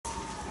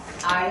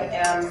I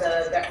am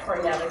the vet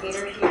corps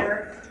navigator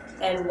here,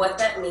 and what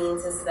that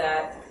means is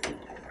that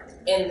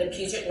in the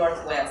Puget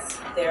Northwest,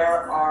 there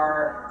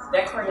are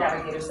vet corps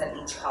navigators at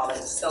each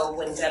college. So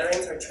when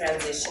veterans are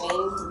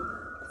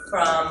transitioning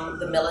from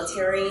the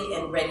military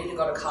and ready to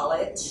go to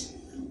college,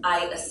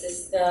 I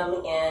assist them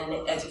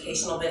in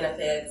educational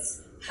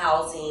benefits,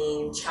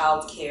 housing,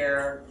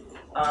 childcare,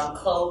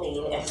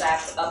 clothing. In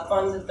fact, up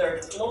on the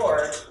third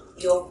floor,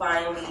 you'll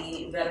find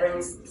the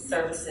Veterans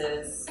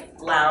Services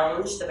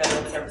Lounge, the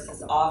Veterans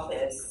Services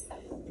Office.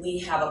 We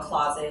have a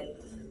closet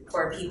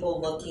for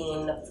people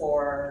looking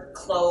for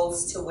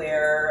clothes to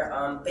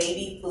wear,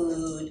 baby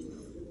food.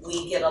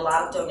 We get a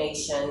lot of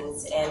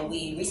donations, and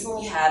we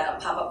recently had a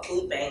pop-up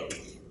food bank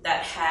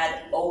that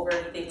had over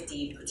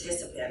 50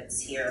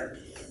 participants here.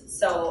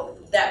 So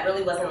that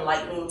really was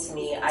enlightening to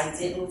me. I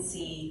didn't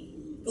see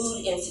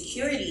food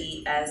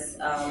insecurity as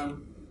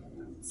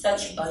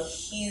such a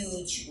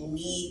huge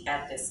need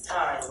at this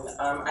time.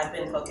 I've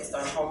been focused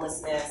on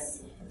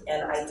homelessness,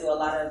 and I do a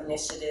lot of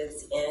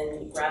initiatives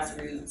in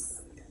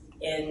grassroots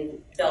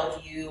in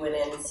Bellevue and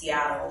in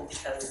Seattle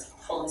because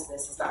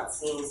homelessness is not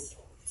seen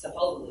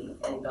supposedly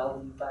in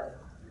Bellevue, but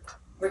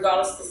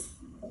regardless,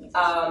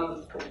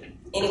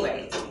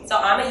 anyway, so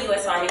I'm a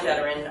U.S. Army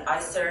veteran. I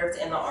served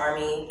in the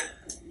Army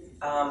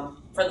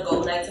for the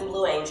Golden Knights and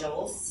Blue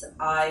Angels.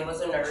 I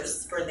was a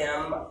nurse for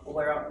them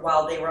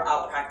while they were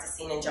out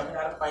practicing and jumping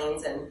out of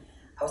planes, and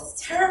I was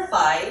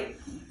terrified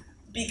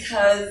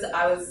because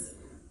I was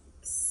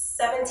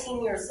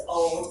 17 years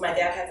old. My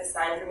dad had to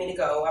sign for me to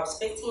go. I was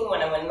 15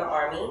 when I went in the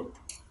Army.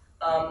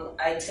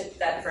 I took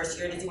that first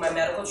year to do my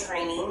medical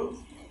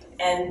training,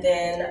 and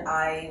then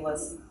I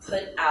was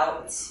put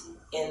out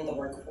in the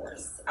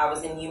workforce. I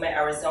was in Yuma,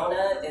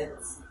 Arizona.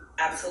 It's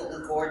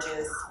absolutely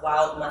gorgeous,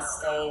 wild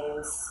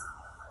Mustangs,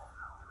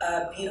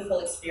 a beautiful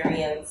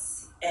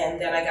experience, and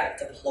then I got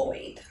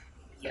deployed.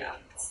 Yeah.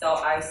 So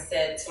I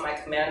said to my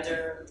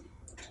commander,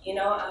 you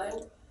know, I'm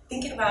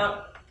thinking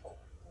about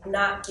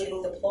not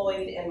getting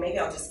deployed and maybe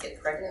I'll just get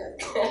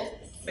pregnant,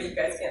 but you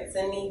guys can't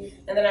send me.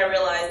 And then I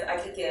realized I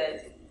could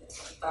get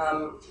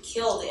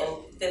killed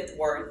in Fifth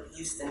Ward,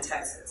 Houston,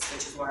 Texas,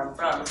 which is where I'm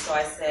from. So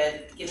I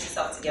said, get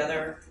yourself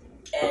together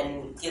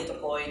and get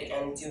deployed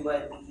and do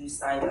what you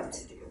signed up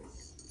to do.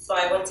 So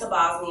I went to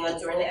Bosnia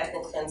during the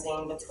ethnic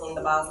cleansing between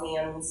the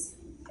Bosnians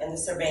and the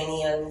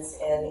Serbians,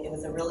 and it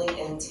was a really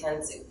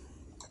intense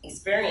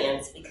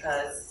experience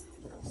because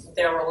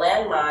there were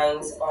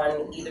landmines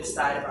on either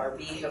side of our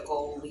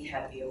vehicle. We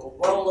had vehicle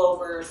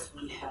rollovers,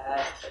 we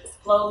had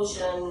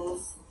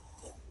explosions.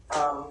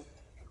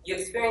 You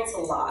experience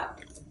a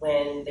lot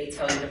when they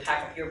tell you to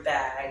pack up your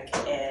bag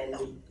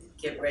and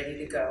get ready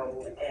to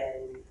go,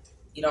 and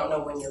you don't know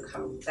when you're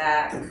coming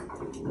back.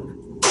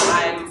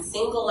 I'm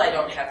single, I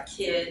don't have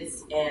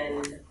kids,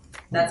 and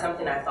that's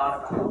something I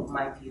thought about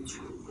my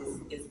future.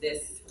 Is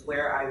this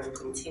where I will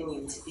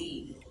continue to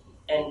be?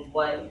 And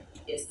what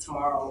is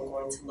tomorrow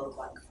going to look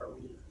like for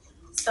me?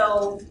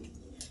 So,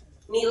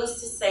 needless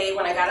to say,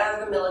 when I got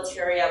out of the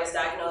military, I was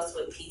diagnosed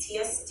with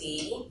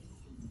PTSD.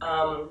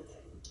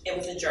 It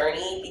was a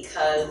journey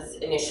because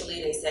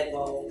initially they said,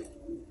 well,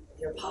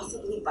 you're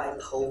possibly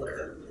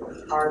bipolar,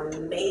 or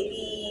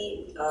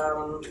maybe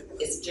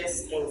it's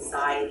just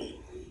anxiety.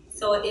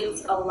 So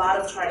it's a lot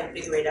of trying to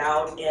figure it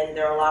out, and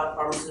there are a lot of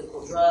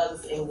pharmaceutical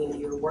drugs, and when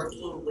you're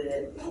working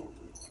with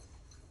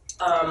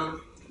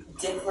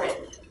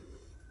different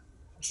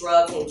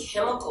drugs and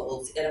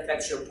chemicals, it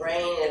affects your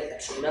brain, it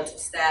affects your mental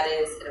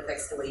status, it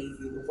affects the way you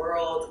view the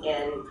world,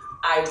 and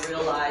I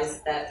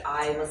realized that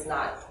I was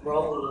not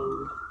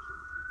growing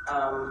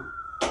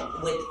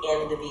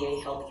within the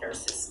VA healthcare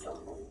system.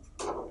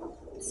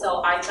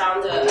 So I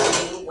found a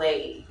new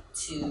way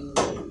to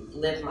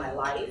live my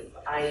life.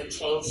 I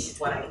changed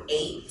what I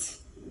ate.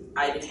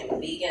 I became a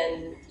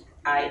vegan.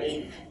 I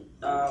ate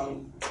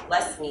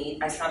less meat.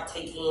 I stopped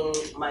taking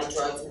my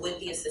drugs with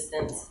the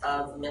assistance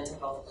of mental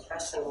health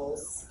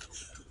professionals.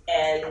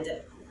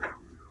 And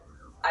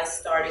I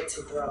started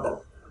to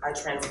grow. I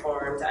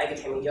transformed. I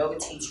became a yoga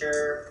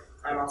teacher.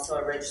 I'm also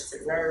a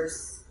registered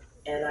nurse.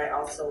 And I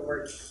also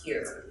work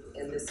here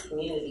in this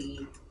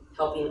community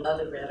helping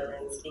other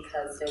veterans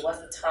because there was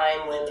a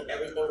time when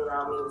everything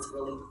around me was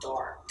really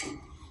dark.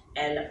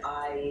 And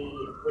I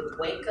would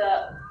wake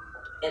up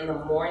in the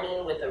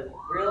morning with a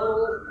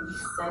real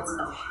sense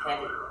of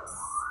heaviness.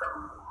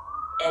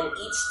 And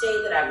each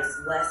day that I was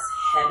less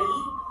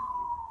heavy,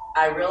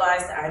 I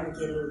realized I'm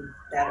getting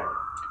better.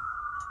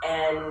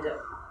 And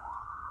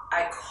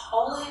I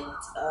call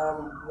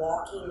it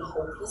walking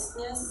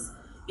hopelessness.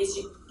 Is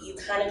you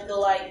kind of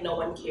feel like no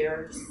one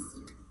cares.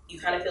 You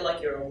kind of feel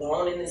like you're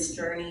alone in this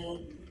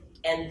journey.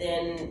 And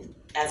then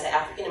as an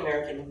African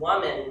American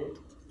woman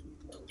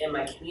in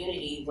my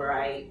community where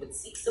I would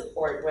seek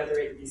support, whether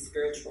it be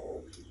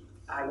spiritual,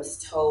 I was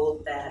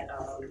told that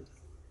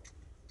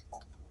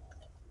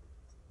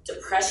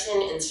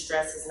depression and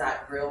stress is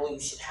not real. You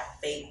should have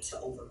faith to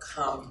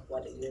overcome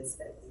what it is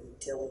that you're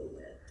dealing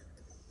with.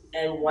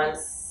 And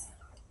once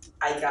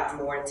I got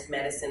more into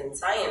medicine and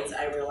science,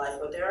 I realized,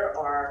 well, there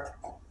are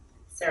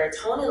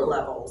serotonin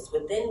levels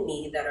within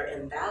me that are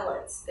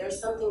imbalanced. There's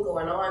something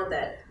going on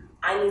that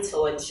I need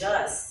to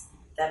adjust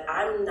that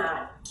I'm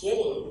not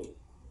getting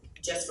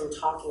just from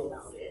talking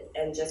about it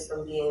and just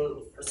from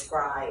being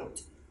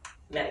prescribed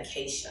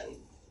medication.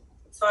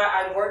 So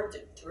I worked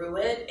through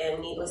it,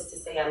 and needless to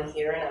say, I'm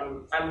here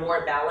and I'm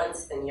more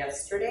balanced than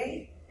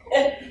yesterday.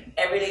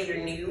 Every day you're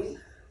new.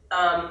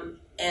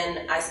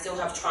 And I still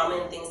have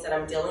trauma and things that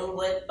I'm dealing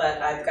with,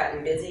 but I've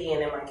gotten busy,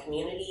 and in my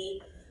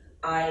community,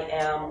 I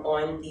am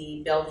on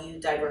the Bellevue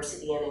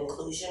Diversity and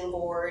Inclusion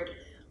Board,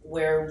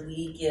 where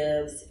we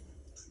give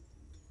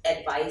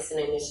advice and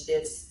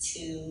initiatives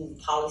to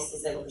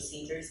policies and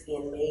procedures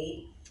being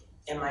made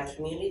in my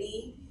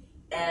community.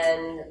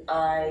 And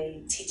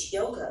I teach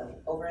yoga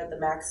over at the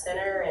Mac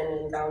Center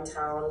and in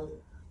downtown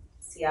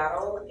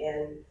Seattle,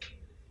 and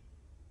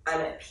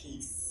I'm at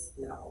peace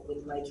now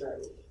with my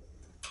journey.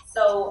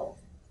 So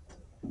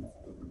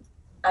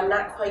I'm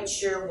not quite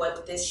sure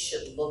what this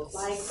should look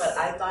like, but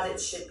I thought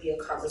it should be a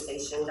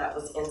conversation that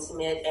was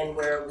intimate and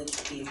where we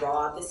could be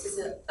raw. This is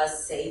a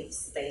safe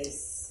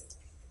space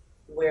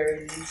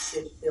where you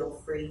should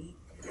feel free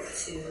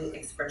to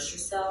express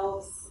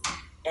yourselves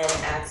and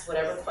ask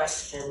whatever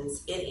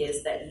questions it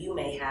is that you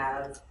may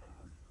have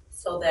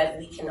so that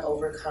we can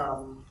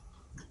overcome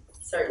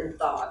certain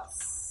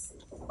thoughts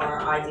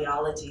or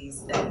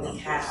ideologies that we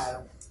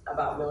have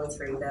about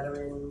military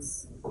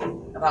veterans,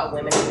 about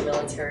women in the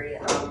military.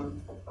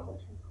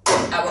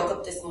 I woke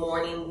up this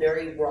morning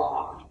very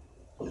raw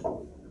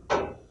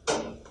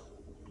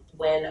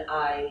when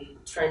I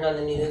turned on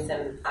the news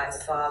and I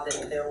saw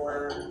that there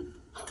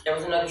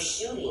was another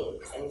shooting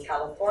in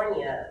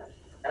California,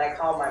 and I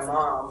called my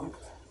mom,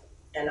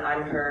 and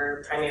I'm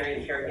her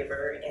primary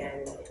caregiver,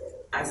 and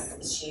I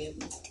said,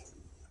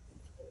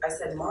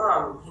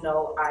 Mom,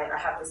 I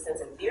have this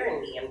sense of fear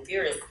in me, and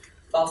fear is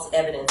false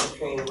evidence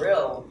appearing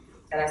real.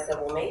 And I said,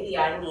 well, maybe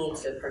I need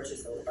to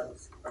purchase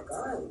a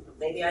gun.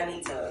 Maybe I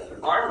need to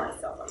arm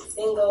myself. I'm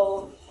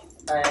single,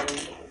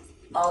 and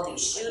all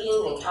these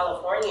shootings in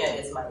California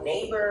is my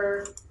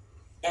neighbor,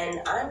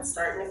 and I'm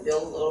starting to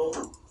feel a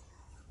little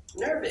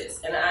nervous.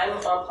 And I'm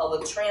on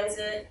public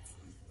transit.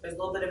 There's a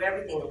little bit of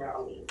everything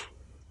around me.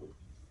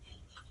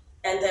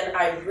 And then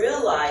I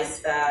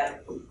realized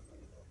that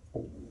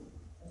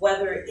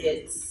whether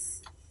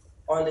it's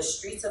on the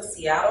streets of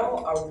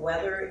Seattle or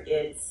whether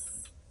it's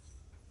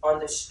on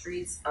the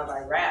streets of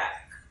Iraq,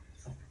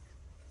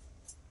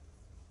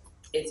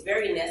 it's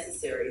very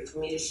necessary for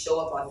me to show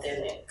up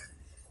authentic,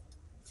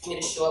 for me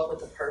to show up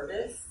with a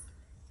purpose,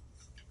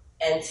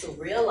 and to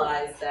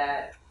realize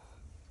that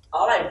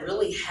all I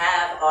really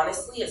have,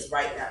 honestly, is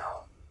right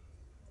now,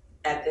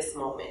 at this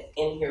moment,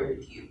 in here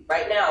with you.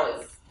 Right now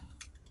is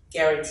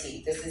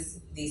guaranteed. This is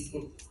these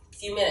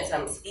few minutes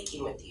I'm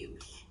speaking with you.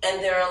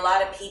 And there are a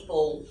lot of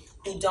people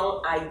who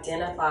don't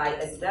identify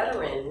as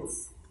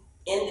veterans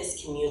in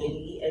this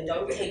community and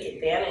don't take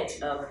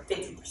advantage of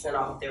 50%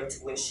 off their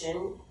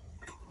tuition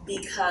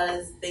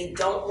because they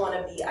don't want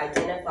to be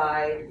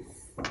identified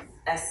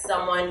as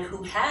someone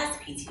who has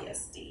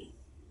PTSD,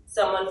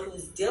 someone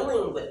who's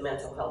dealing with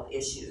mental health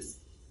issues.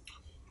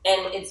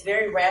 And it's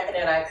very rampant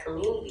in our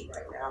community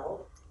right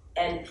now,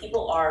 and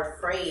people are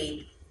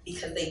afraid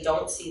because they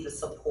don't see the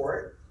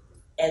support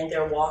and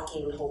they're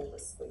walking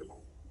hopelessly.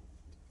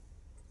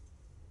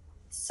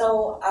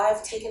 So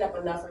I've taken up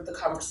enough of the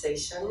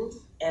conversation,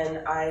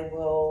 and I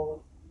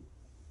will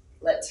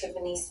let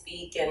Tiffany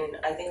speak, and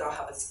I think I'll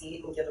have a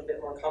seat and get a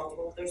bit more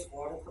comfortable. There's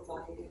water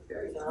provided.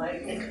 Very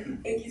nice.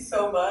 Thank you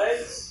so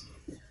much.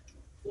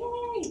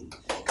 Yay!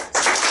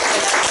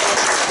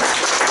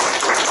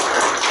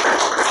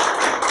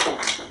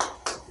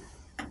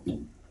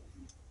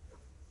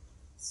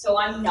 So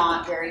I'm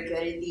not very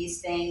good at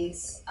these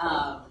things,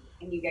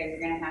 and you guys are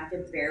gonna have to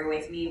bear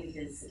with me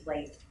because,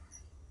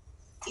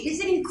 it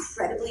is an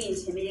incredibly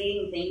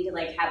intimidating thing to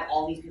have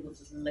all these people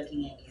just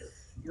looking at you.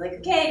 You're like,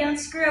 okay, don't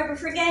screw up or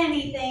forget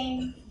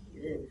anything.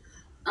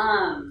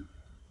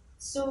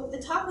 So the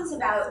talk was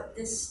about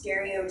the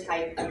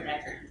stereotype of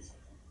veterans,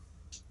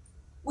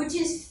 which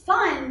is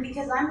fun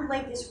because I'm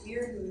this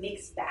weird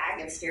mixed bag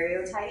of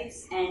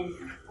stereotypes. And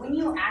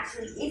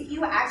if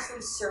you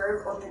actually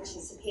serve or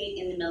participate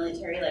in the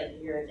military,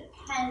 if you're a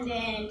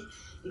dependent,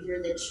 if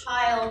you're the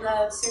child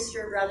of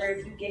sister or brother,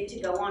 if you get to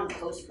go on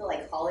post for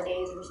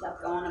holidays or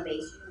stuff, go on a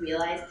base, you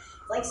realize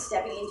it's like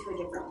stepping into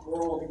a different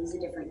world. It is a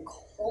different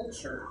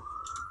culture.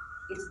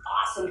 It's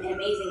awesome and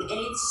amazing, and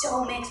it's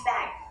so mixed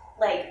bag.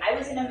 I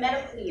was in a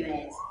medical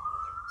unit,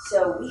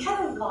 so we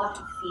had a lot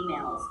of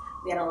females.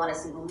 We had a lot of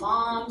single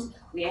moms.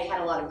 We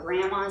had a lot of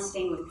grandmas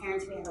staying with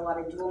parents. We had a lot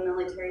of dual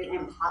military,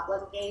 and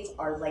potluck days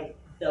are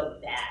the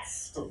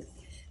best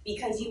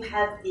because you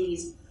have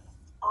these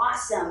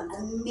awesome,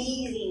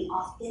 amazing,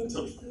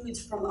 authentic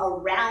foods from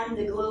around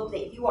the globe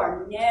that you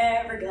are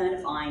never gonna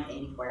find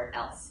anywhere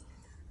else.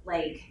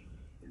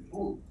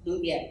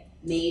 Lumpia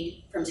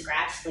made from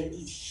scratch,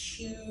 these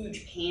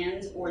huge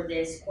pans, or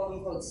this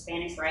quote-unquote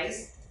Spanish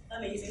rice.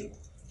 Amazing.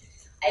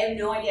 I have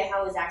no idea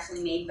how it was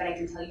actually made, but I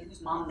can tell you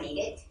whose mom made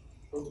it.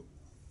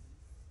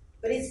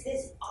 But it's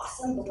this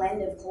awesome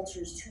blend of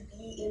cultures to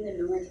be in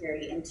the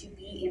military and to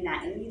be in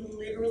that, and we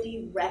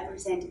literally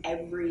represent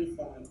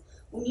everything.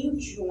 When you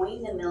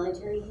join the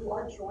military, you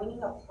are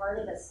joining a part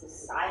of a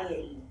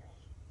society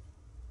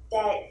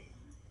that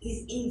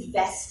is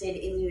invested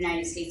in the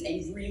United States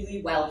and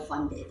really well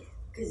funded.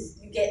 Because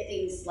you get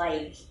things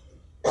like,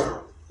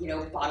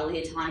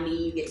 bodily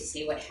autonomy, you get to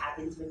say what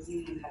happens with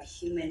you, you have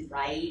human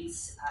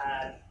rights,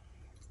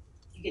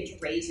 you get to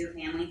raise your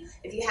family.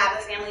 If you have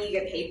a family, you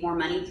get paid more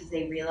money because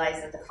they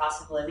realize that the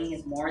cost of living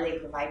is more. They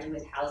provide you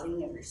with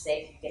housing. If you're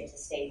sick, you get to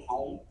stay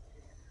home.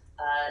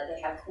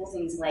 They have cool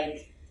things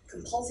like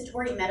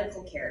compulsory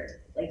medical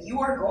care. Like, you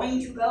are going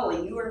to go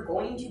and you are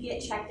going to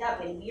get checked up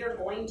and we are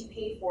going to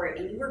pay for it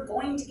and you are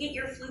going to get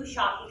your flu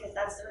shot because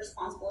that's the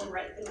responsible and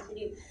right thing to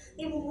do.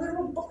 They have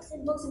literal books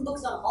and books and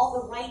books on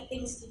all the right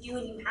things to do,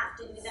 and you have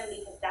to do them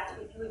because that's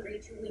what you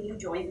agreed to when you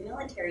joined the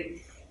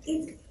military.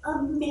 It's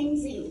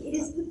amazing. It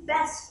is the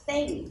best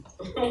thing.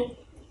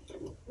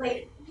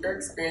 Like, your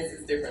experience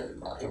is different than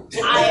mine.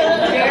 I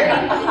am very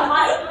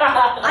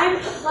I'm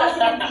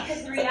positive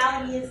because the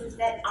reality is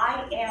that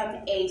I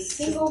am a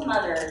single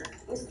mother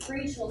with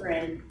 3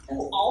 children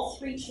who all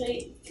three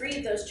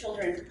of those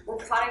children were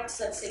products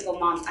of single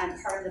moms. I'm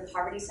part of the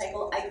poverty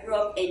cycle. I grew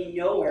up in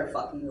nowhere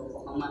fucking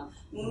Oklahoma,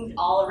 moved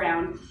all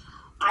around.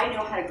 I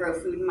know how to grow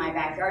food in my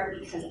backyard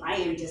because I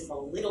am just a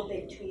little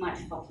bit too much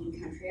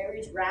fucking country. I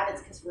raise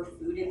rabbits because we're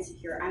food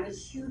insecure. I'm a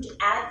huge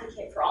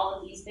advocate for all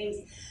of these things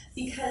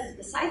because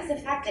besides the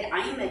fact that I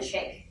am a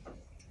chick,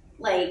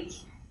 like,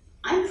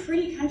 I'm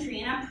pretty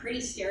country and I'm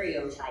pretty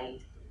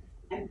stereotyped.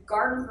 I'm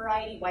garden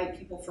variety white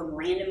people from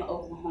random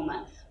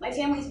Oklahoma. My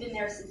family's been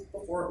there since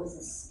before it was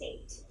a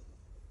state.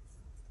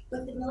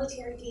 But the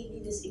military gave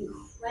me this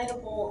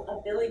incredible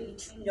ability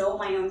to know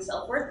my own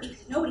self-worth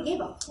because nobody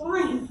gave a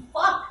flying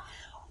fuck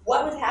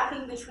what was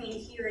happening between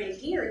here and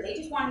here. They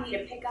just wanted me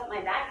to pick up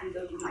my bag and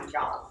go do my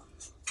job.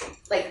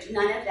 Like,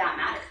 none of that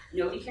mattered.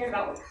 Nobody cared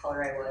about what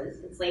color I was.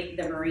 It's like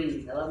the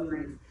Marines. I love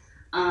Marines.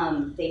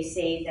 They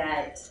say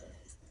that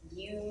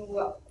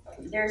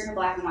there's no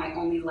black and white,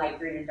 only light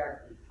green and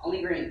dark green.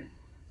 Only green.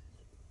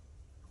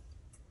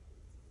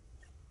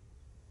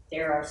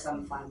 There are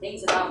some fun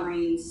things about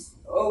Marines.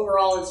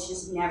 Overall, it's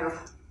just never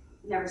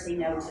say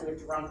no to a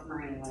drunk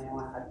Marine when they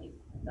want to hug you.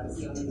 That's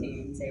the only thing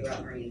you can say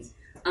about Marines.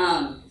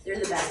 They're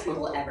the best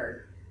people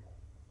ever.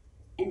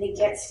 And they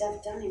get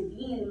stuff done, and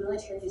being in the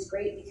military is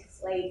great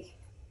because, like,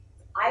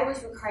 I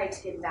was required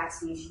to get a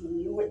vaccination,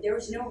 and there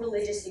was no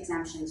religious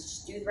exemptions.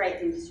 Just do the right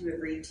thing because you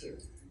agreed to.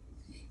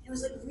 It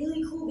was, like,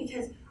 really cool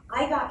because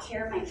I got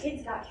care, my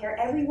kids got care,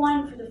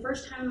 everyone, for the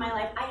first time in my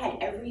life, I had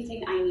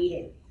everything I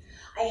needed.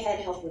 I had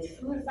help with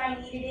food if I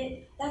needed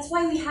it. That's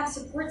why we have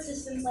support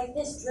systems like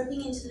this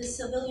dripping into the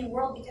civilian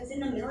world, because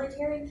in the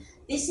military,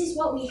 this is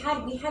what we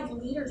had. We had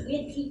leaders, we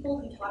had people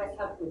who taught us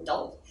how to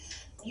adult.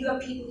 You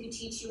have people who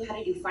teach you how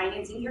to do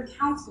financing. You're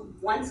counseled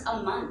once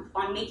a month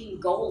on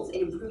making goals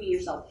and improving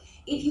yourself.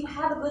 If you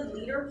have a good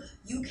leader,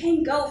 you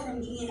can go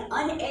from being an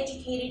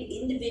uneducated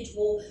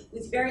individual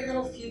with very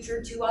little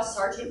future to a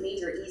sergeant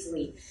major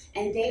easily.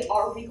 And they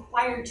are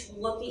required to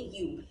look at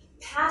you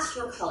past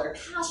your color,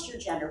 past your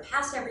gender,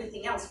 past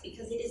everything else,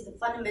 because it is the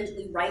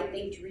fundamentally right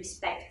thing to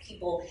respect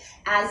people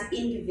as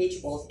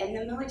individuals. And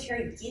the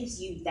military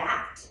gives you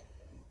that.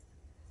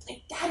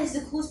 Like, that is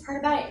the coolest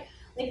part about it.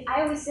 Like,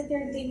 I always sit there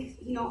and think,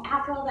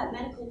 after all that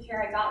medical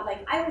care I got,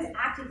 like, I was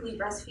actively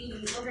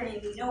breastfeeding children,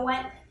 and you know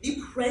what?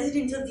 The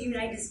President of the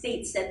United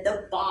States said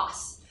the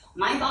boss,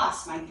 my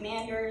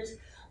commanders,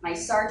 my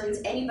sergeants,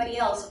 anybody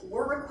else,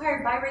 were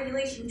required by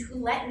regulation to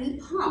let me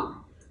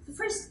pump the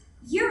first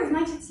year of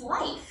my kid's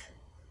life.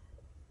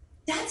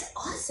 That's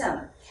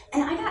awesome.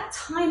 And I got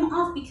time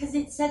off because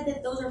it said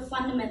that those are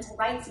fundamental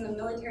rights, and the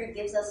military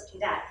gives us to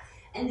that.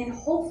 And then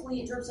hopefully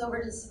it drips over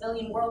to the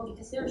civilian world,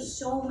 because there are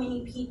so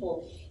many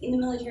people in the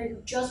military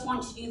who just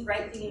want to do the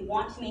right thing and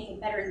want to make it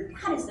better. And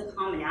that is the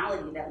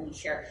commonality that we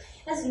share.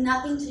 It has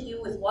nothing to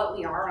do with what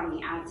we are on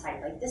the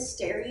outside. Like, the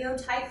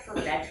stereotype for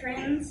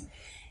veterans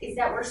is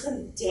that we're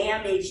some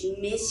damaged,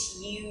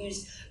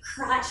 misused,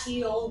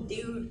 crotchety old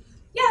dude.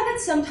 Yeah,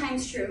 that's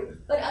sometimes true,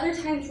 but other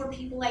times we're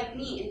people like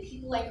me and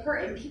people like her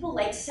and people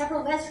like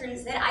several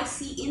veterans that I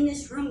see in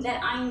this room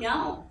that I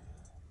know.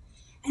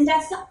 And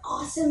that's the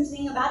awesome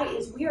thing about it,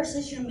 is we are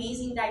such an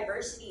amazing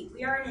diversity.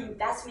 We are an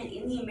investment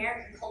in the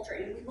American culture,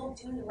 and we will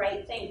do the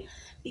right thing,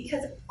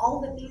 because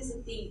all the things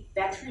that the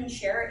veterans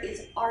share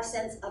is our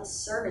sense of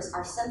service,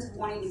 our sense of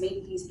wanting to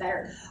make things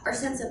better, our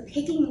sense of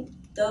picking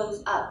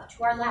those up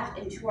to our left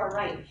and to our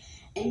right,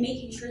 and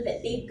making sure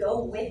that they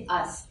go with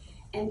us,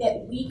 and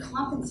that we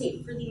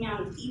compensate for the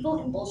amount of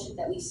evil and bullshit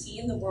that we see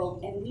in the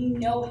world, and we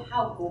know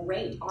how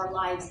great our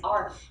lives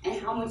are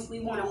and how much we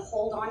want to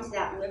hold on to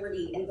that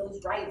liberty and those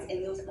rights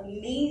and those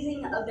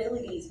amazing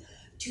abilities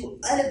to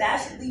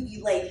unabashedly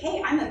be like,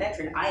 hey, I'm a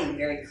veteran. I am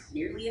very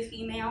clearly a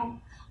female.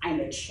 I'm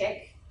a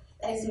chick.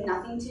 That has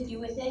nothing to do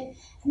with it.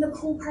 And the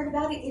cool part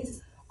about it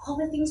is all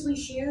the things we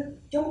share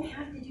don't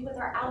have to do with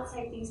our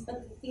outside things,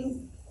 but the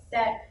things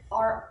that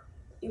are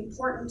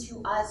important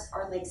to us,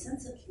 our like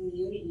sense of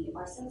community,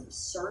 our sense of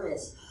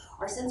service,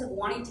 our sense of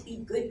wanting to be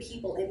good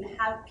people and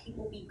have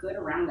people be good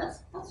around us.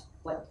 That's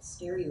what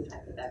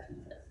stereotype of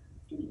veterans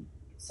is.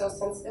 So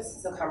since this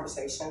is a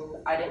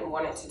conversation, I didn't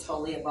want it to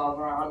totally evolve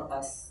around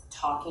us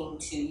talking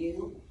to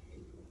you.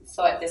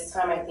 So at this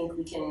time, I think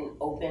we can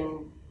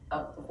open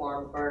up the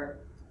forum for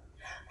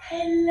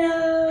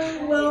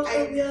hello,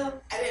 welcome, y'all.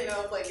 I didn't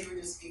know if like you were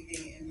just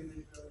speaking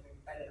individually.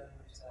 I didn't know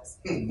what to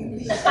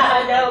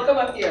ask. No, come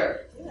up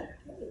here.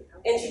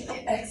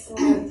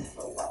 Excellent.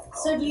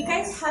 So do you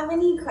guys have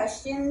any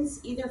questions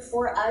either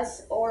for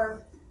us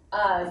or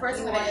First,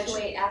 you I'm want gonna to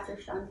wait after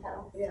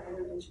Chantel? Yeah, I'm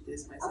gonna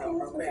introduce myself Okay,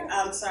 real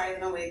quick. Sorry,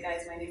 no wait,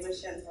 guys. My name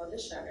is Chantel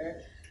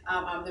DeShutter.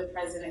 I'm the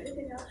president.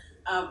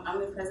 I'm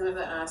the president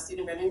of the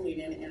Student Veteran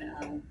Union,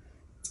 and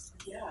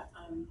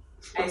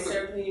I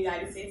served in the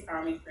United States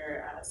Army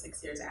for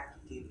 6 years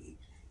active duty.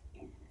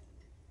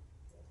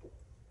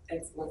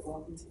 Excellent.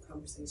 Welcome to the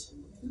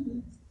conversation. Mm-hmm.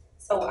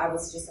 So I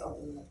was just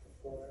opening up the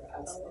floor.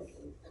 I've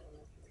spoken.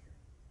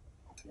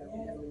 I don't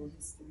know if everyone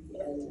history,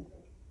 and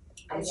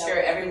I'm sure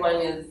everyone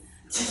is.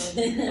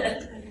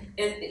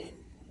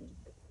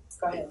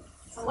 Go ahead.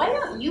 Why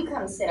don't you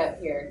come sit up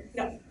here?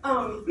 No.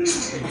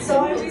 So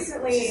I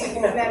recently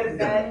met a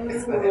vet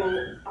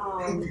who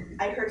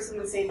I heard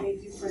someone say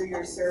thank you for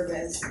your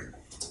service.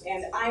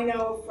 And I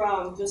know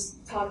from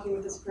just talking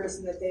with this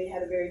person that they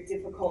had a very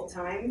difficult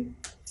time.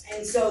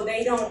 And so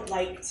they don't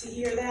like to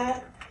hear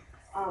that.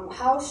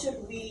 How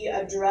should we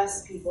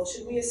address people?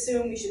 Should we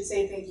assume we should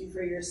say thank you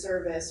for your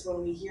service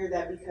when we hear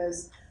that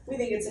because we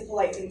think it's a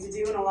polite thing to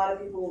do and a lot of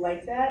people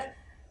like that?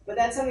 But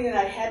that's something that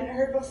I hadn't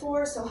heard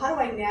before, so how do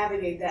I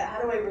navigate that?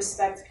 How do I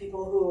respect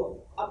people who,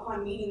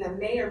 upon meeting them,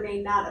 may or may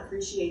not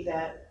appreciate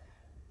that,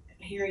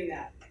 hearing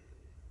that?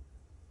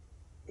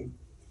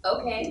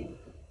 Okay.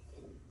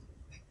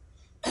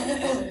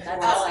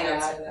 I'll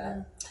answer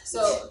that.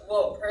 So,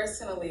 well,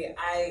 personally,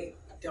 I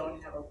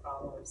don't have a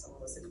problem if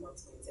someone was to come up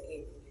to me and say,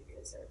 hey, thank you for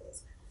your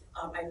service.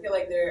 I feel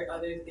like there are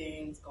other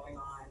things going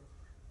on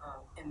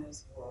in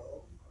this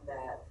world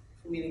that,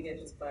 for me to get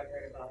just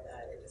butthurt about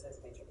that, it just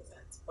doesn't make any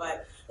sense.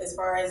 But as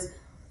far as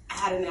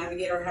how to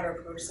navigate or how to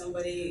approach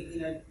somebody, you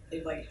know,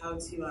 like how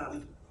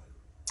to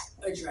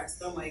address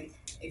them, like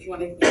if you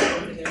want to thank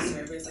them for their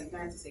service, like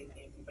not to say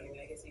thank you, but I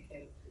mean, I guess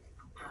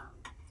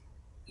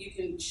you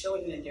can show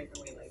it in a different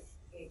way, like,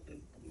 hey,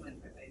 you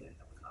want to invite me to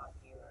have a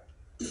coffee or,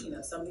 you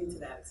know, something to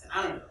that extent.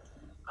 I don't know.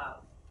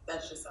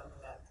 That's just something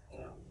that, you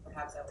know,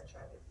 perhaps I would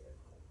try to do.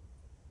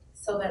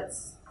 So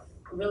that's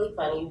really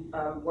funny.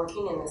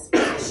 Working in this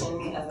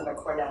position as a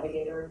core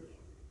navigator,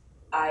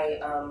 I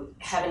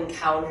have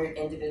encountered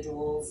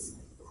individuals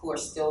who are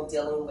still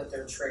dealing with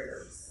their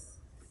triggers.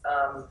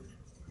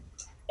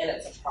 And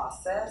it's a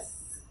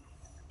process.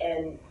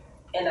 And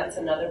that's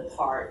another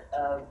part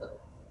of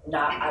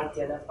not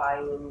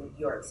identifying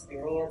your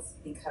experience,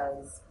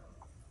 because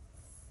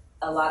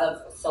a lot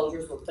of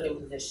soldiers were put in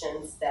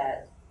positions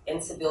that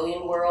in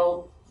civilian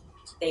world,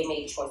 they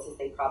made choices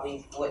they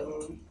probably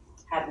wouldn't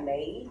have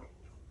made.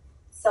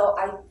 So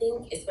I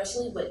think,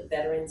 especially with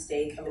Veterans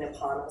Day coming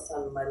upon us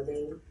on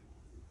Monday,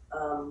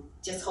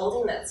 just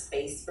holding that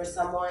space for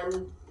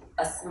someone,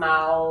 a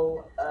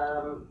smile,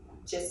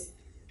 just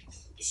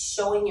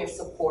showing your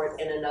support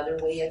in another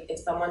way. If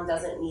someone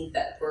doesn't need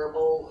that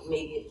verbal,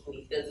 maybe it can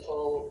be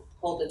physical,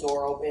 hold the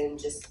door open,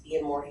 just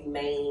being more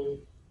humane,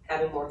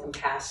 having more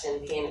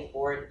compassion, paying it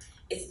forward.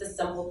 It's the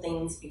simple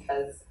things,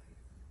 because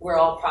we're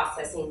all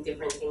processing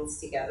different things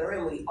together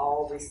and we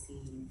all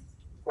receive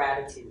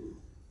gratitude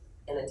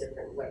in a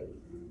different way.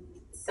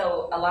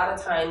 So a lot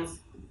of times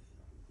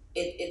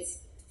it's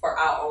for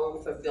our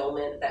own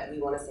fulfillment that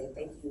we want to say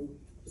thank you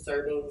for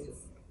serving,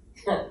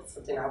 because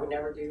something I would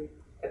never do.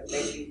 It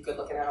makes you good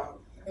looking out.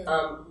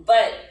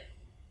 But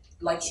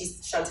like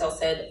Chantel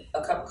said,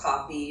 a cup of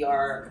coffee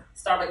or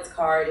Starbucks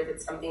card, if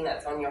it's something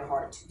that's on your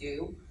heart to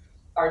do,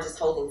 or just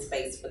holding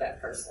space for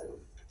that person,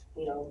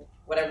 you know,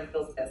 whatever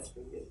feels best for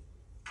you.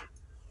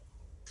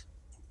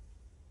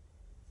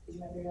 Did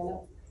you have your hand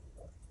up?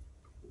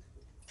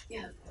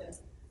 Yeah.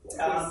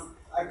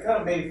 I kind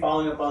of maybe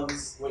following up on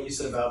what you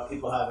said about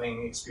people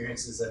having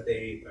experiences that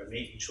they are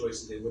making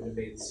choices they wouldn't have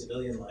made in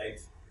civilian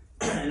life.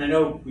 And I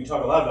know we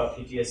talk a lot about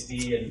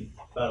PTSD and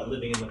about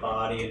living in the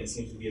body, and it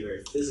seems to be a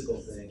very physical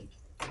thing.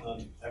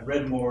 I've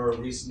read more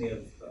recently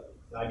of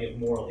the idea of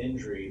moral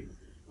injury.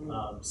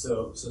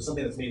 So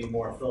something that's maybe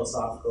more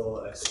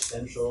philosophical,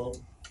 existential.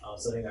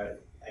 Something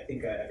I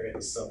think I read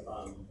the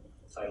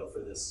subtitle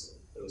for this.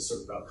 It was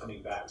sort of about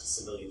coming back to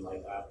civilian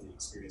life after the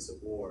experience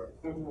of war.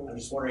 Mm-hmm. I'm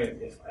just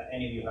wondering if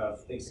any of you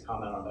have things to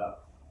comment on about,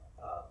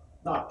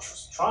 not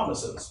trauma,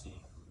 so to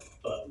speak,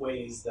 but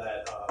ways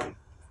that,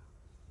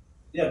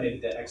 maybe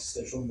the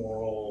existential,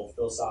 moral,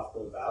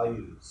 philosophical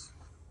values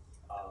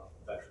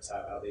veterans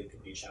have, how they can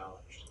be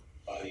challenged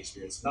by the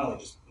experience, not only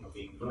just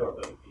being in war,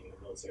 but being in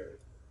the military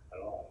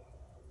at all.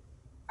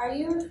 Are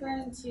you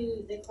referring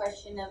to the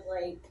question of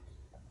like,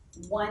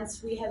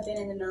 once we have been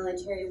in the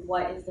military,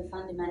 what is the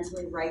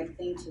fundamentally right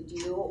thing to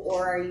do,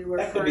 or are you referring?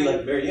 That could be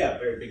like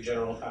very big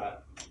general kind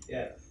of,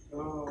 yeah.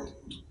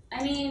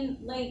 I mean,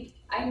 like,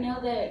 I know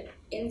that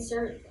I can't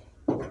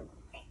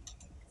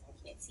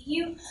see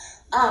you,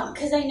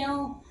 because I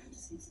know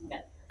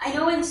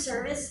in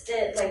service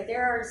that, like,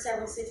 there are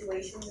several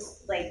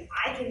situations, like,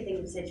 I can think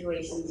of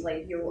situations,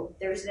 like,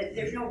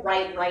 there's no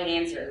right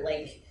answer,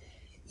 like,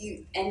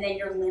 and then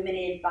you're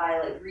limited by,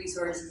 like,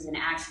 resources and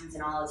actions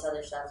and all this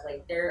other stuff,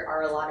 like, there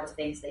are a lot of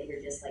things that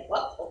you're just like,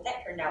 well, hope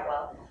that turned out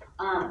well,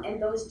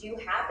 and those do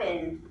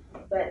happen,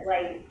 but,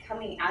 like,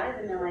 coming out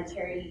of the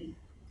military,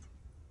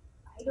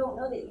 I don't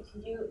know that you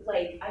can do,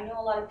 like, I know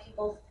a lot of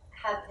people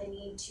have the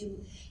need to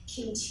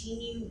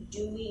continue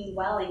doing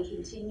well and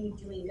continue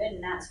doing good,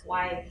 and that's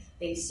why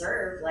they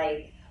serve.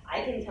 Like,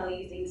 I can tell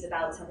you things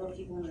about several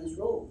people in this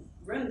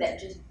room that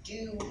just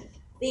do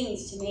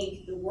things to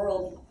make the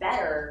world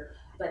better,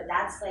 but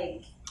that's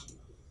like,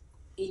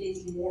 it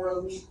is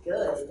morally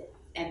good,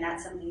 and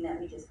that's something that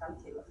we just come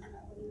to. I don't know,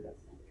 what do you guys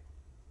think?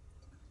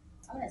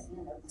 I'm gonna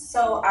stand up.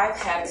 So I've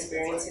had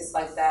experiences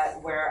like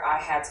that where I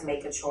had to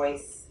make a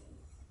choice,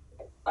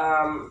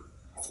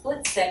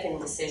 split second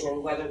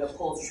decision whether to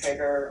pull the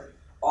trigger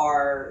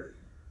or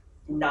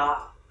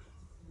not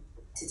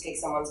to take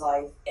someone's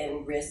life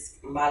and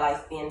risk my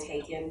life being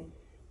taken.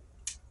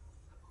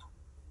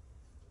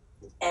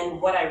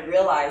 And what I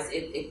realized,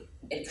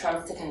 it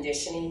comes to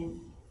conditioning.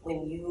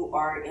 When you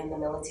are in the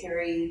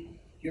military,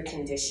 you're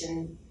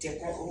conditioned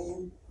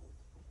differently.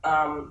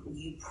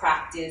 You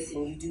practice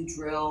and you do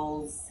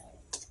drills,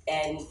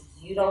 and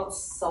you don't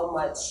so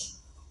much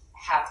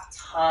have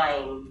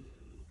time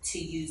to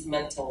use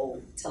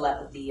mental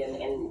telepathy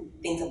and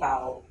think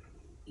about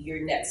your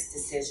next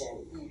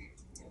decision.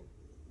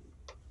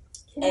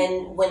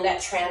 And when that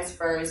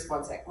transfers,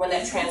 when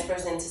that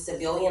transfers into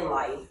civilian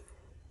life,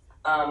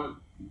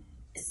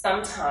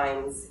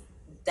 sometimes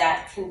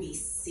that can be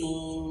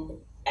seen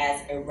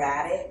as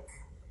erratic.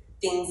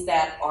 Things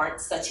that aren't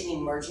such an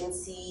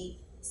emergency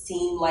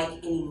seem like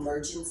an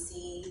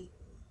emergency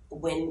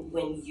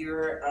when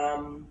you're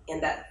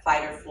in that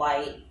fight or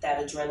flight, that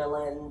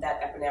adrenaline,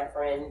 that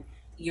epinephrine.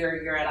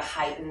 You're at a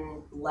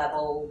heightened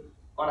level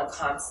on a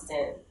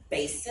constant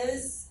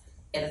basis.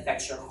 It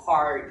affects your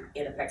heart.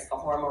 It affects the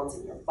hormones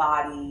in your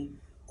body,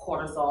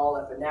 cortisol,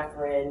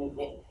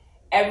 epinephrine,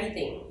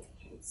 everything.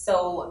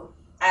 So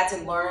I had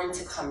to learn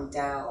to come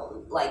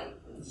down. Like,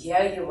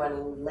 yeah, you're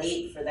running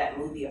late for that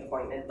movie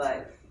appointment,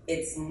 but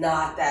it's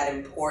not that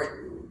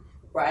important,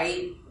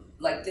 right?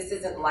 Like, this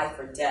isn't life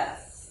or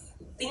death.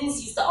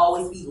 Things used to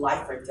always be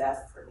life or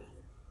death for me.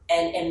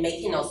 And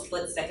making those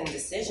split second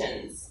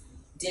decisions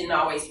didn't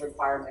always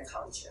require my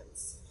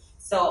conscience.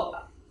 So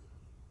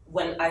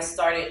when I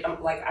started,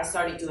 I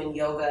started doing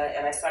yoga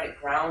and I started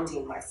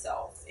grounding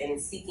myself and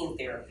seeking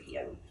therapy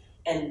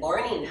and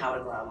learning how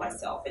to ground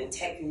myself and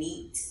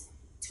techniques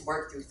to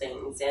work through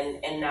things.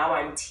 And now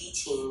I'm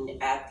teaching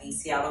at the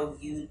Seattle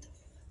Youth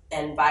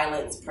and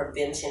Violence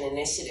Prevention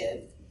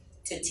Initiative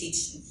to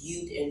teach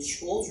youth and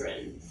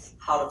children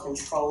how to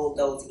control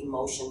those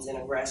emotions and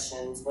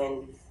aggressions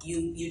when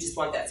you just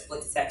want that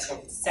split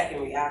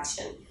second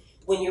reaction.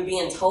 When you're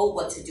being told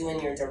what to do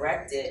and you're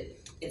directed,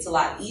 it's a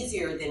lot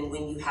easier than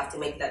when you have to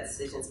make that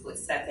decision split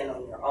second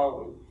on your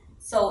own.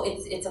 So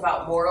it's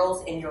about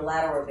morals and your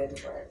ladder of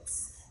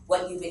endurance,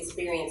 what you've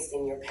experienced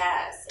in your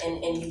past.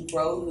 And you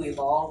grow, you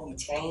evolve, you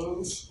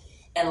change,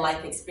 and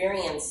life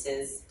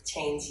experiences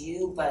change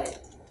you. But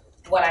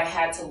what I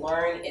had to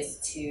learn is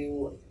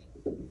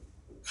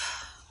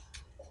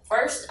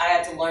first I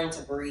had to learn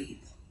to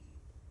breathe,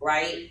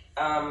 right?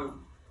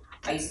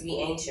 I used to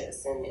be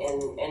anxious and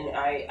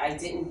I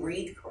didn't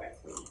breathe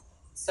correctly.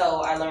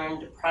 So I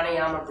learned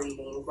pranayama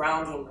breathing,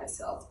 grounding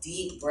myself,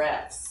 deep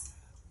breaths,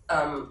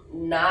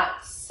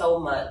 not so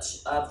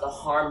much of the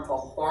harmful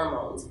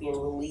hormones being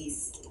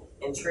released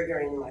and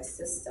triggering my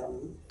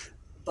system,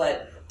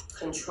 but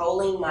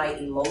controlling my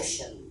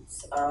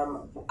emotions.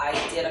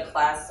 I did a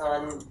class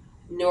on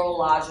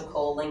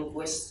neurological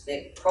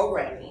linguistic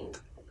programming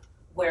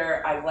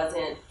where I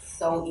wasn't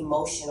so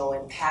emotional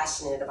and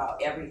passionate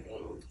about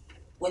everything,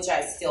 which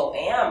I still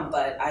am,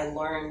 but I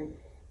learned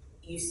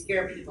you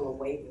scare people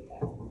away with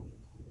that,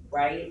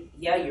 right?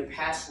 Yeah, you're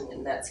passionate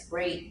and that's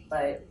great,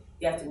 but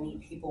you have to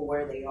meet people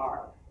where they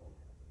are.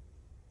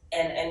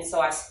 And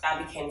so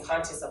I became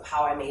conscious of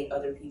how I made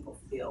other people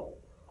feel.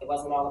 It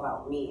wasn't all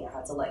about me. I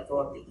had to let go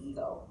of the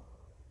ego.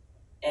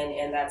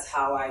 And that's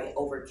how I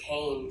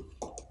overcame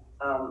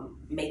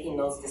making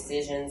those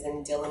decisions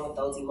and dealing with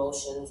those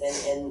emotions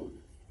and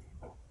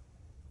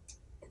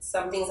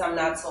some things I'm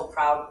not so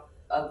proud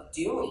of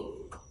doing.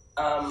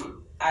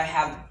 I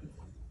have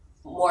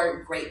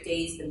more great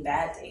days than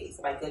bad days.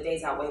 My good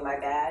days outweigh my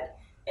bad,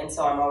 and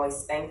so I'm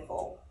always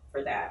thankful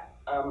for that.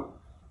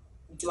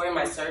 During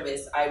my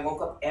service, I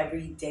woke up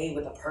every day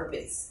with a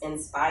purpose,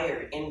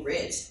 inspired,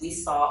 enriched. We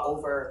saw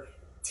over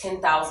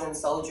 10,000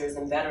 soldiers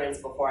and veterans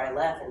before I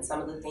left, and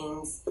some of the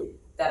things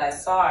that I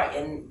saw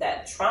in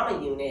that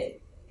trauma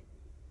unit,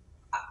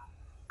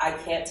 I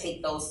can't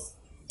take those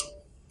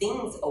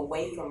things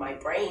away from my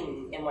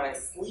brain and when I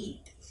sleep.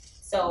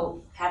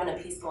 So having a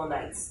peaceful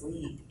night's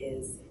sleep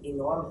is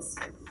enormous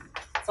for me.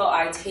 So So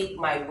I take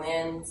my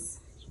wins,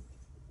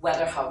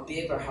 whether how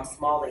big or how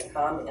small they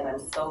come, and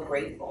I'm so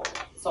grateful.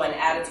 So an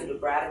attitude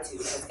of gratitude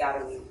has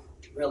gotten me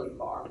really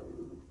far.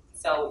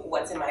 So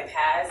what's in my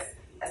past,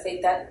 I say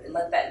that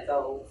let that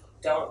go.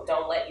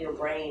 Don't let your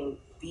brain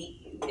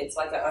beat you. It's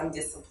like an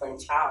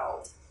undisciplined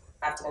child.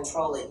 Have to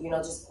control it.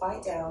 Just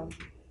quiet down.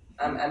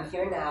 I'm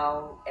here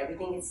now.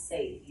 Everything is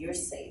safe. You're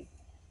safe.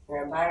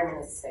 Your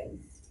environment is safe.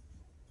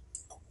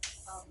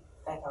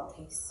 Back on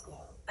pace.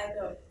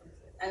 Yeah.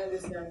 I know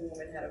this young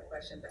woman had a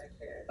question back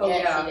there. Oh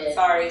Yeah, she did.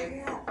 Sorry.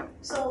 Yeah.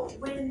 So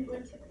when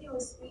Tiffany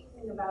was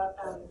speaking about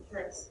her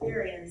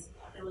experience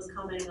and was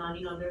commenting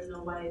on, there's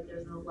no white,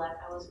 there's no black,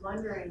 I was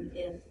wondering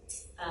if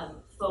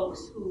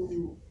folks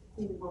who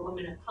were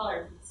women of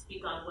color could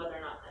speak on whether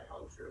or not that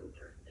held true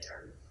during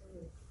their.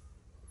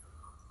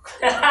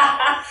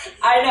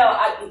 I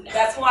know.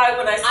 That's why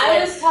when I said I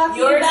was talking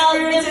your about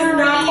experience the is Marines,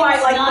 not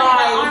quite like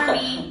not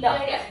mine. the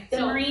Army. The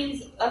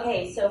Marines,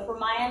 okay, so from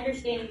my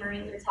understanding,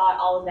 Marines are taught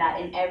all of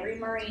that, and every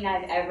Marine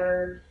I've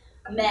ever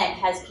met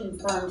has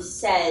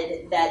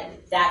said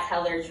that that's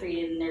how they're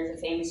treated, and there's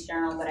a famous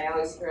general, but I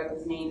always screw up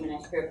his name, and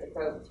I screw up the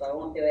quote, so I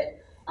won't do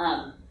it.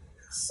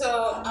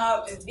 So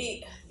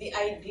the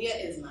idea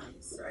is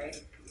nice, right?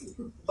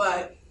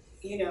 But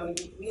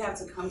we have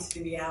to come to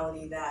the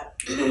reality that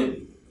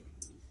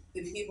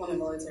the people in the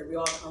military, we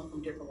all come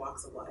from different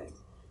walks of life.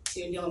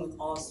 So you're dealing with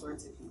all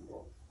sorts of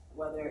people,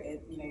 whether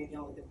you're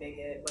dealing with a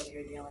bigot, whether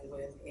you're dealing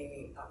with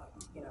a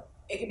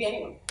it could be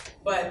anyone.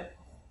 But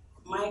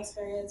my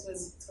experience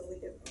was totally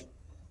different.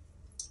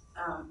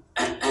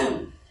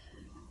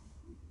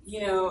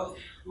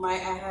 I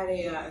had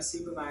a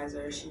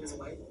supervisor. She was a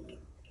white woman,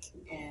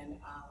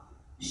 and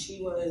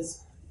she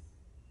was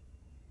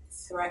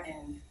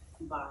threatened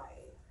by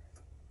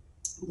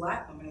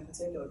black women in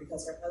particular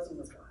because her husband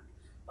was black.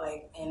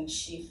 And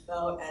she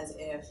felt as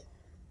if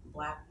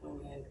black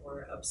women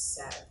were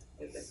upset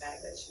with the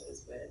fact that she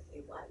was with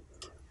a black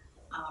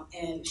woman,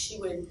 and she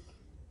would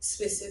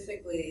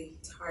specifically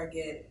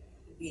target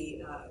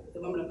the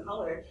women of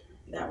color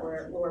that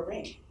were lower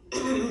ranked.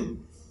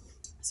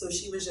 So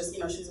she was just,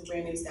 she was a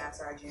brand new staff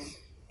sergeant,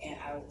 and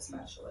I was a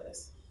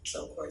specialist.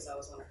 So of course I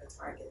was one of her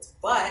targets.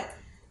 But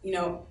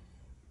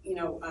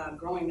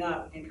growing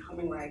up and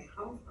coming where I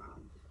come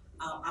from,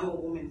 I'm a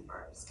woman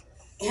first,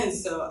 and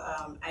so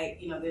I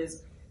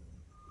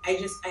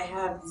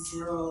have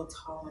zero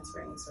tolerance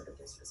for any sort of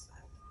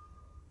disrespect.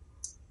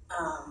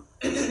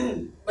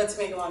 But to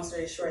make a long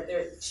story short,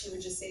 she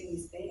would just say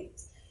these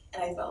things,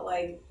 and I felt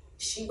like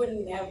she would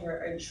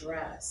never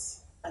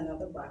address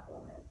another black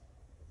woman,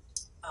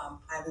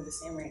 either the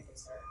same rank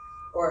as her,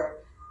 or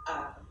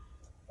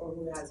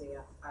who has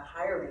a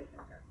higher rank than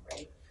her,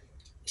 right?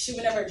 She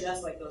would never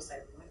address like those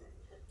type of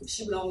women.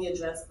 She would only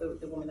address the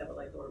women that were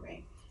like lower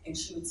rank, and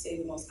she would say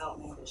the most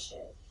outlandish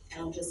shit.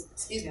 And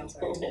excuse me, I'm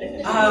sorry.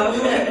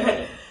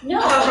 No,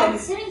 I'm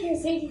sitting here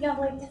thinking of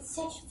like, that's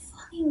such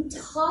fucking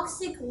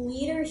toxic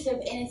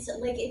leadership, and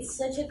it's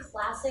such a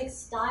classic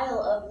style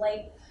of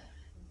like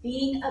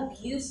being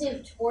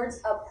abusive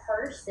towards a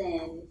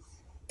person,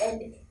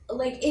 and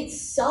like it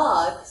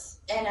sucks,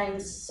 and I'm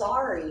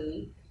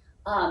sorry.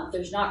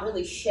 There's not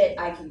really shit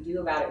I can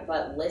do about it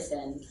but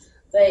listen,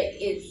 but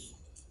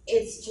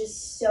it's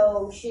just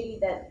so shitty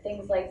that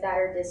things like that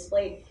are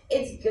displayed.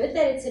 It's good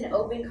that it's an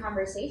open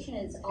conversation.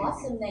 It's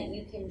awesome that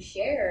you can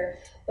share,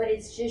 but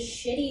it's just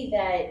shitty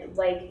that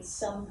like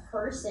some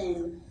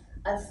person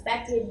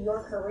affected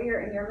your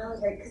career in your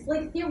military. Because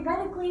like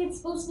theoretically it's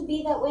supposed to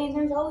be that way, and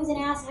there's always an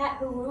asshat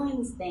who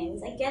ruins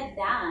things. I get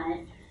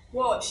that.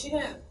 Well, she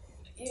didn't.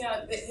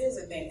 Here's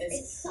the thing. It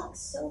sucks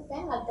so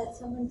bad that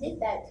someone did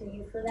that to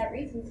you for that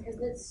reason, because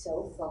it's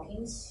so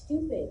fucking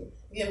stupid.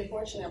 The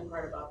unfortunate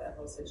part about that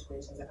whole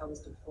situation is that I was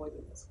deployed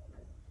with this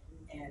woman,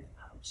 and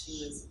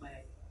she was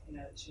my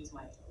leader,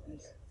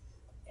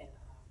 and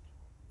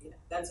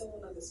that's a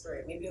whole other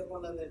story. Maybe a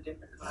whole other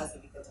different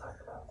COSI we could talk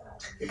about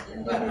that.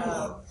 But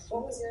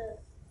what was your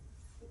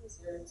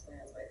experience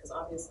like? Because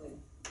obviously.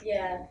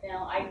 Yeah.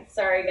 No.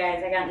 Sorry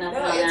guys. I got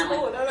nothing on it's that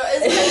cool. one. No,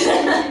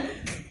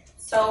 it's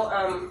So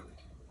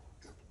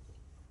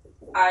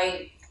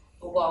I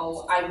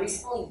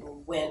recently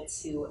went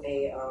to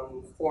a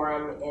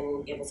forum,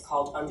 and it was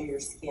called Under Your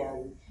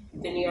Skin.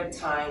 The New York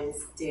Times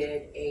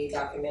did a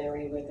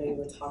documentary where they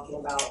were talking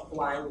about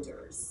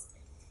blinders.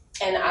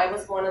 And I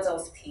was one of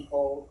those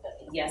people.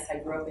 Yes, I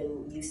grew up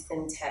in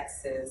Houston,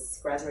 Texas,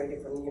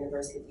 graduated from the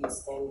University of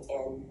Houston,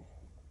 and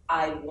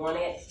I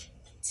wanted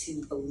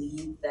to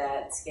believe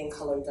that skin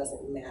color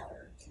doesn't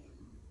matter.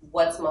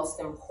 What's most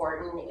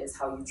important is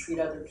how you treat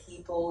other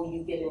people.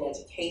 You get an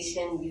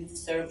education, you've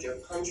served your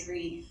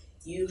country,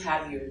 you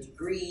have your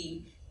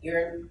degree,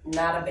 you're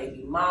not a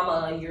baby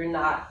mama, you're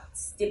not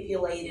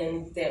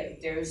stipulating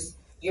that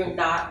you're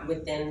not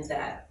within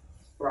that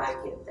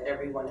bracket that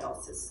everyone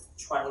else is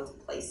trying to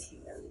place you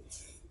in.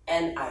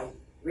 And I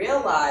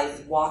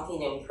realized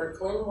walking in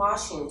Kirkland,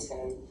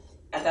 Washington,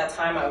 at that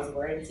time I was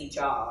wearing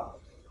hijab,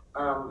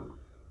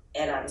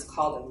 and I was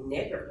called a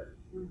nigger.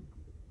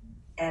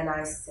 And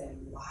I said,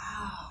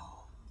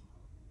 wow,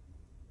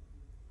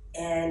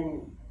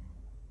 And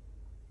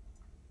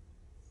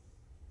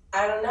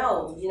I don't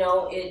know,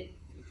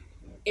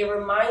 it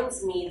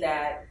reminds me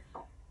that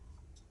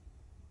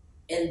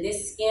in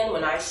this skin,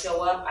 when I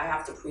show up, I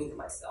have to prove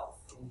myself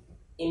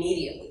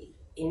immediately.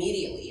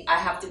 Immediately. I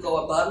have to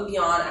go above and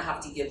beyond. I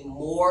have to give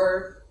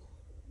more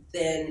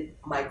than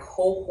my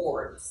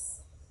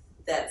cohorts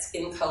that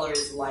skin color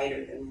is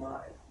lighter than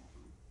mine.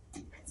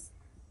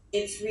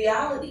 It's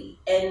reality.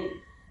 And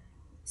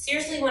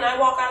seriously, when I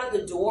walk out of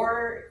the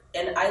door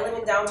and I live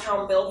in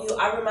downtown Bellevue,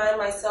 I remind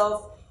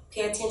myself,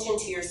 pay attention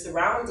to your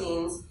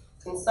surroundings,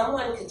 and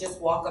someone could just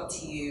walk up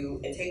to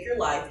you and take your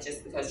life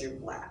just because you're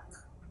Black.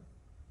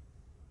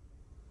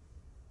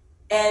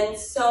 And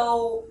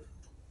so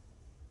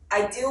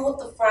I deal with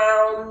the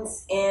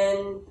frowns,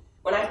 and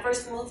when I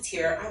first moved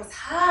here, I was,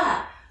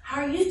 hi,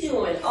 how are you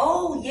doing?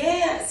 Oh,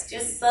 yes,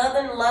 just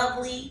Southern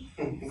lovely,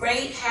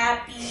 great,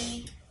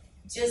 happy,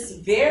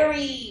 just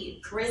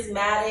very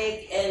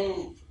charismatic.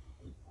 And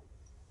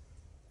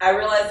I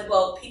realized,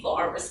 well, people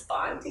aren't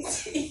responding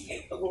to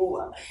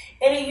you.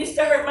 And it used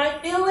to hurt my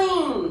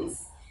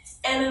feelings.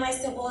 And then I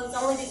said, well, it's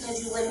only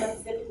because you live in the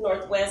Pacific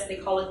Northwest, they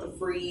call it the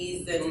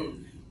freeze,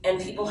 and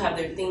people have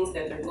their things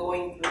that they're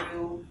going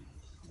through.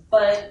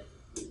 But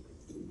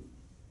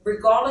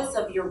regardless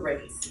of your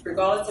race,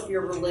 regardless of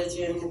your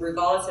religion,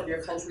 regardless of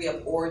your country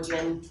of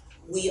origin,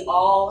 we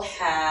all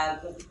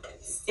have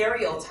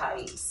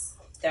stereotypes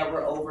that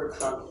we're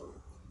overcoming.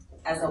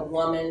 As a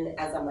woman,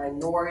 as a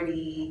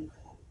minority,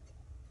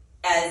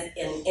 as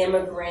an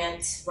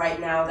immigrant, right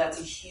now that's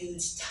a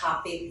huge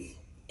topic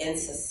in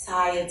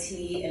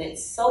society, and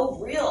it's so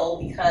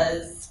real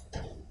because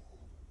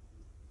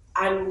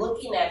I'm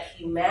looking at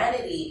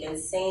humanity and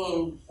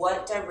saying,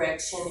 what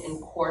direction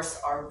and course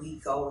are we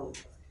going?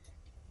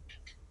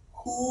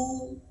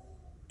 Who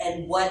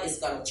and what is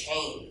going to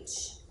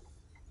change?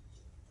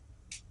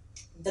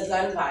 The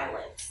gun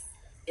violence.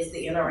 Is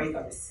the NRA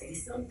going to say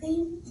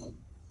something?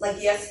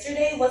 Like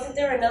yesterday, wasn't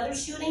there another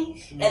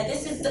shooting? And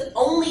this is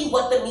only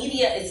what the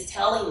media is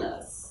telling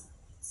us.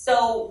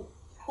 So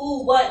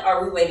what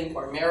are we waiting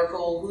for? A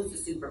miracle? Who's the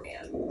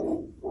Superman?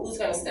 Who's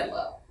going to step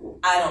up?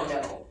 I don't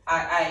know.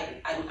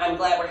 I'm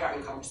glad we're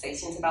having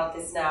conversations about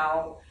this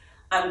now.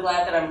 I'm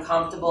glad that I'm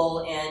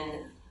comfortable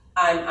and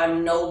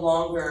I'm no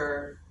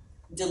longer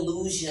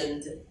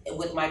delusioned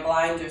with my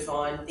blinders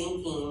on,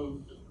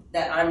 thinking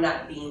that I'm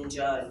not being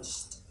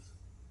judged.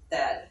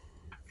 That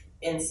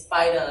in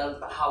spite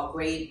of how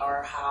great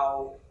or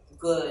how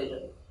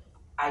good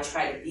I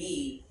try to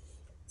be,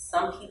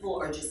 some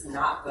people are just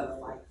not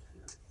gonna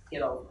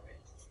get over it.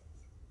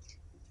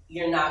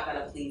 You're not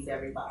gonna please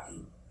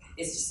everybody.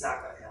 It's just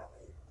not gonna happen.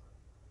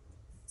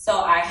 So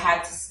I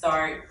had to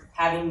start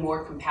having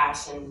more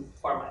compassion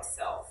for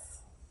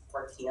myself,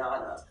 for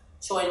Kiana,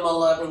 showing more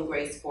love and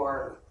grace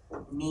for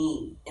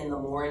me in the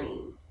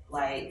morning.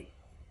 Like,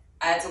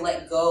 I had to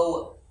let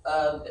go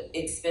of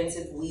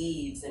expensive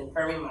weaves and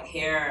perming my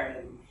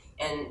hair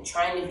and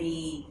trying to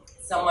be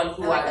someone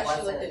who I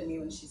wasn't. She looked at me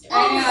when she said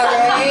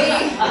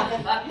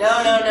I know,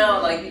 right? No.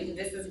 Like,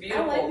 this is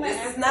beautiful.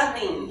 This is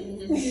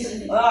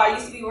nothing. Oh, I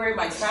used to be worried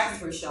my tracks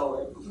were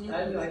showing.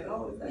 I'd be like,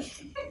 oh, is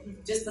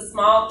that? Just the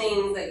small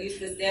things that used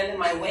to stand in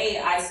my way,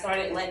 I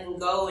started letting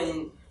go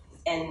and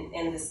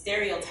the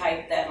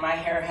stereotype that my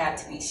hair had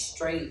to be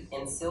straight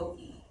and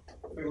silky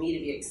for me to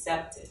be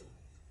accepted.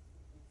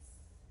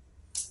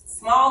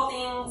 Small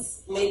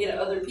things maybe to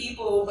other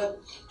people, but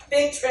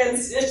big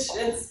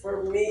transitions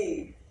for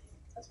me.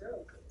 that's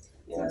really good.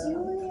 Yeah. Did you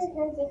wear your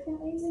hair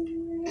differently when you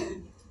were?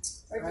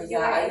 Or did you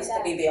Yeah, I wear used to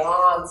that? be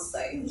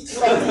Beyonce.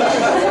 Like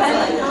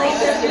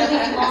the really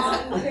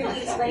long,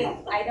 pretty, like,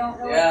 I don't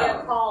know what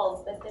they're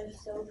called, but they're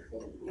so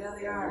pretty. Yeah,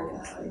 they are.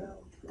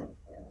 Yeah.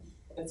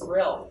 It's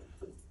real.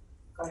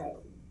 Go ahead.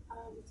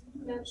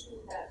 You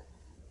mentioned that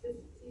 50,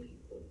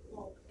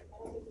 well,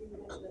 I don't think you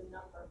mentioned a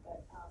number,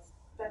 but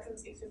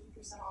veterans get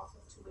 50% off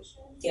of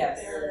tuition.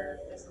 Yes. There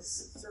is a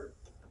certain,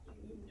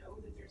 you know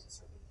that there's a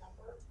certain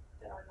number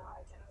that are not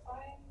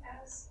identifying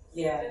as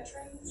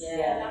veterans.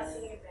 Yeah. And not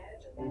taking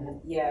advantage of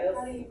that. Yeah.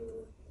 How do you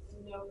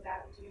know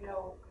that? Do you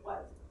know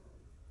what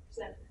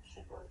percentage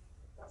or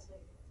roughly?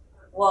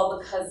 Well,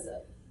 because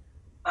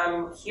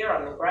I'm here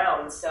on the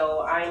ground,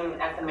 so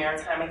I'm at the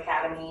Maritime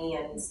Academy,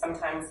 and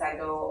sometimes I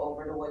go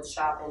over to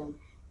woodshop, and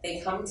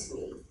they come to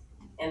me,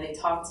 and they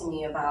talk to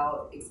me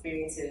about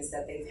experiences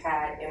that they've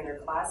had in their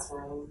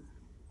classroom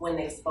when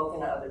they've spoken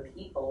to other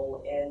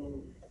people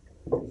and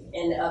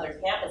in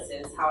other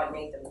campuses, how it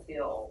made them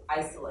feel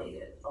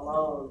isolated,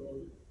 alone,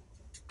 and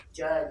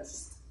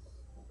judged.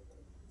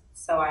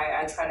 So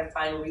I try to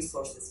find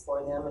resources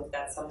for them if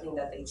that's something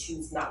that they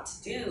choose not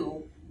to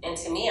do. And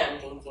to me, I'm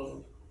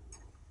thinking,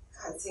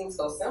 God, it seems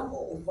so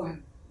simple. Why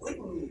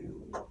wouldn't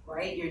you?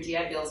 Right? Your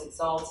GI Bill's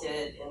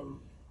exalted and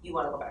you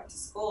want to go back to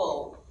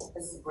school.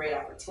 This is a great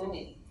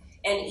opportunity.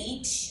 And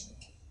each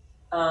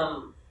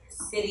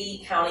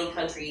city, county,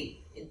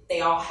 country,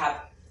 they all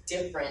have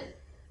different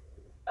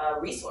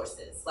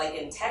resources. Like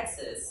in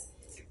Texas,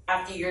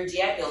 after your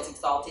GI Bill's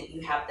exalted,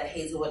 you have the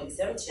Hazelwood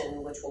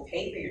exemption, which will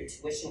pay for your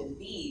tuition and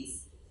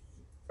fees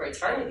for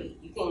eternity.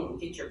 You can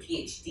get your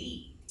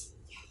PhD.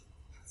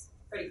 It's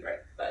pretty great,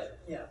 but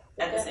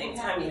at the same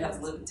time, you have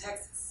to live in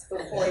Texas.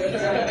 Before you join.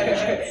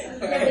 Yeah,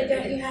 but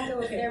don't you have to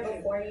live there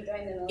before you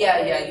join the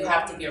military? Yeah, you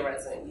have to be a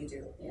resident. You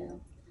do. Yeah.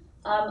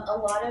 A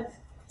lot of,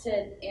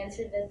 to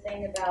answer the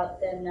thing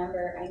about the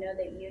number, I know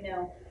that you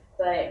know,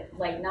 but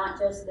like not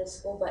just this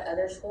school, but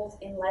other schools,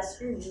 unless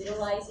you're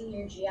utilizing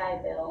your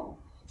GI Bill,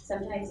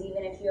 sometimes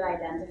even if you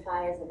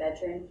identify as a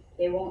veteran,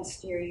 they won't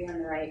steer you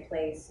in the right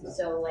place.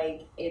 So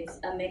like it's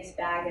a mixed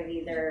bag of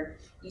either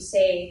you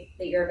say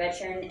that you're a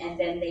veteran and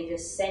then they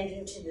just send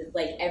you to the,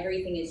 like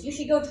everything is, you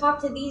should go talk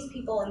to these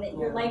people, and then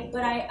you're like,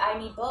 but I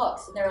need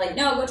books. And they're like,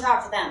 no, go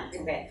talk to them.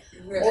 Okay.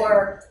 Right.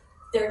 Or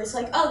they're just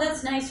like, oh,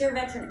 that's nice, you're a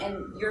veteran,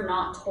 and you're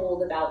not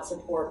told about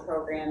support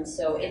programs,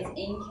 so it's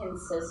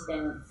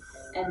inconsistent.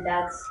 And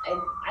that's,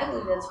 I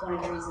believe that's one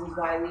of the reasons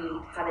why we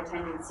have a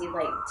tendency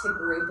like to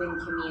group and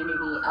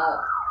community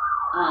up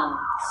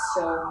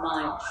so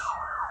much,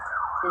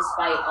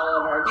 despite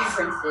all of our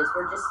differences.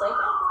 We're just like,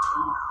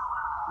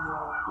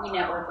 oh, we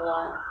network a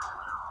lot.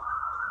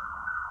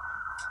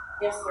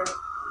 Yes, sir.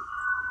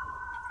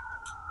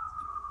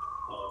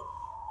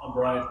 I'm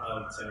Brian.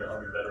 I'm a senior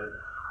Army veteran.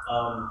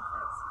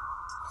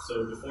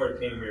 So before I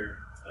came here,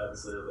 I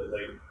was a little bit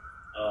late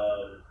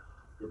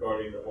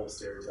regarding the whole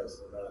stereotypes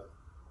and whatnot.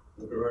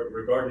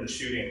 Regarding the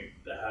shooting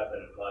that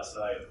happened last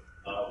night,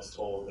 I was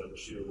told that the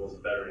shooter was a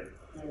veteran.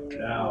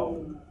 Now,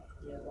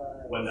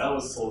 when that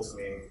was told to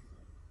me,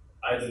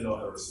 I didn't know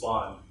how to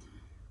respond,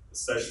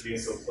 especially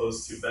being so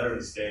close to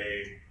Veterans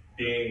Day,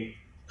 being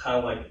kind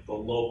of like the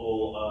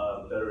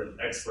local veteran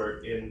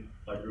expert in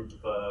my group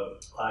of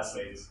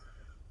classmates,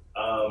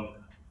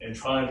 and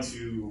trying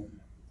to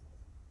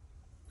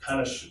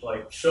kind of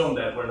show them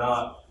that we're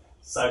not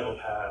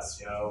psychopaths,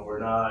 you know, we're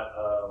not,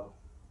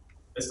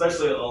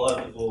 especially a lot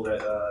of people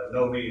that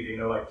know me, they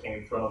know I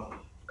came from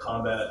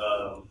combat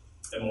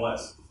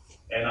MOS,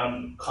 and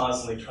I'm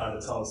constantly trying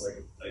to tell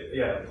them, like,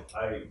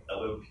 I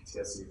live with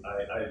PTSD,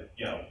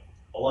 you know,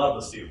 a lot of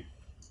us do.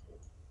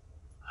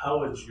 How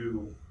would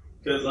you,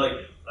 because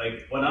like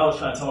when I was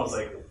trying to tell them, it's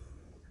like,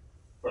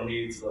 for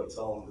me to like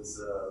tell them this,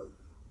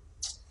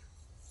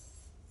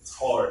 it's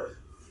hard.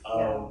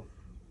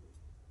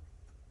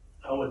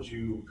 How would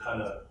you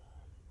kind of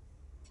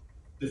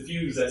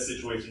diffuse that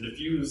situation,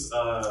 diffuse,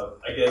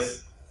 I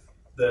guess,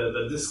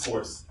 the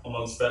discourse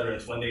amongst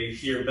veterans when they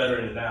hear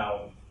veteran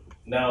now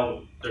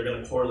they're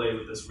going to correlate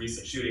with this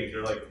recent shooting.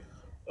 They're like,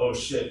 oh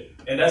shit.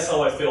 And that's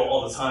how I feel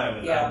all the time.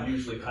 And I'm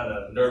usually kind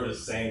of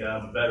nervous saying that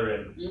I'm a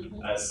veteran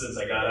since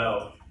I got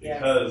out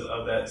because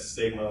of that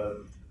stigma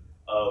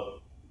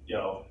of, you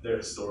know, they're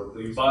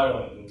historically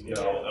violent and, you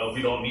know,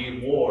 we don't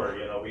need war,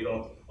 you know, we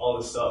don't, all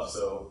this stuff.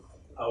 So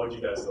how would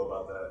you guys go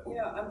about that? You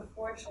know,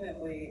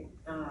 unfortunately,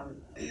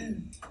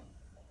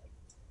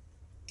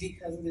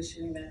 because of the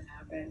shooting that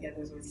happened,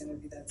 there's always going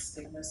to be that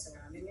stigma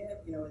surrounding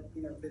it, you know,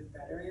 with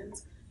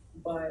veterans.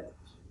 But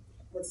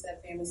what's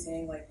that famous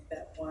saying, like,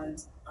 that one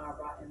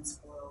rotten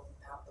spoiled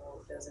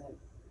apple doesn't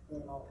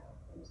ruin all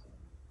apples?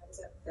 How does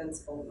that? Doesn't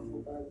spoil the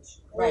whole bunch.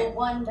 Well,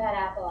 one bad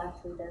apple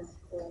actually does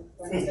spoil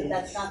one, but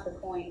that's not the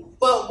point.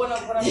 But what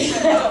I'm trying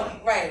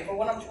to, right, but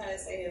what I'm trying to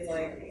say is,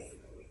 like,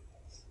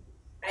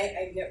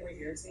 I get what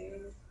you're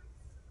saying.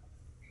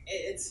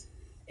 It's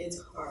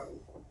hard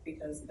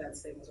because that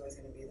stigma's always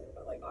going to be there.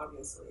 But like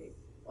obviously,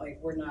 like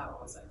we're not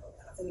all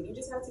psychopaths, and you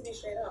just have to be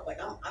straight up. Like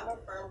I'm a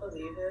firm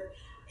believer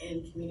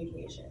in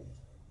communication,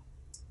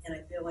 and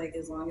I feel like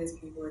as long as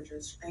people are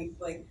just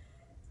like,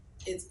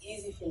 it's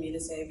easy for me to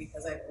say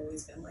because I've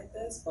always been like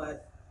this,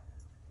 but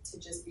to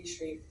just be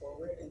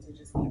straightforward and to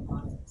just be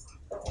honest.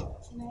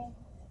 Can I?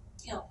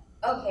 Yeah.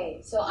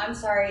 Okay, so I'm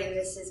sorry, and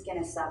this is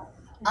gonna suck.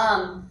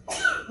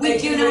 We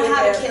do know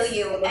how to kill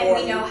you, and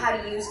we know how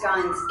to use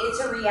guns.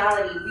 It's a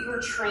reality. We were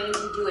trained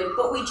to do it,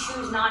 but we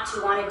choose not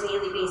to on a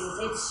daily basis.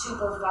 It's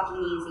super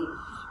fucking easy.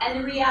 And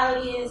the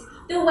reality is,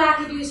 the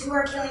wackadoos who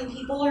are killing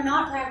people are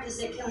not practiced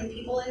at killing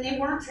people, and they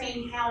weren't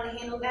trained how to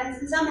handle guns,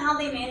 and somehow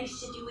they managed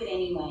to do it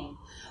anyway.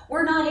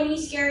 We're not any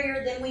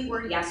scarier than we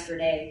were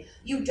yesterday.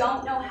 You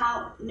don't know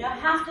how,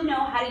 have to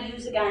know how to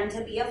use a gun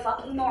to be a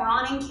fucking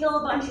moron and kill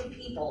a bunch of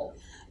people.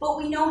 But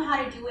we know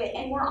how to do it,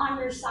 and we're on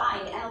your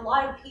side. And a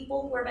lot of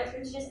people who are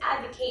veterans just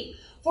advocate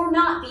for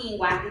not being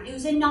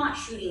wackadoos and not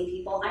shooting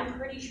people. I'm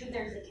pretty sure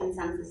there's a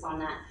consensus on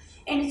that.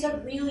 And it's a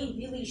really,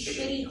 really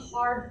shitty,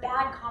 hard,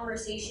 bad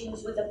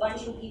conversations with a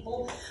bunch of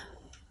people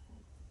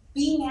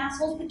being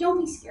assholes, but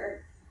don't be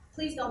scared.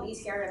 Please don't be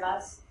scared of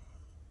us.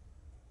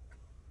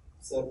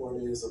 Sad part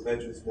is a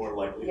veteran's more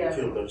likely to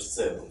kill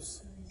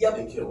themselves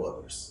than kill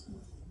others.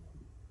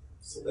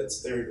 So that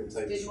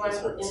stereotype. Did you want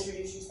to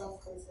introduce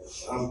yourself,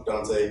 please? I'm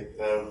Dante.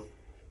 I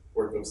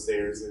work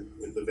upstairs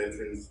with the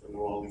veterans. I know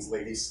all these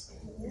ladies.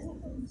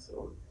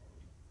 So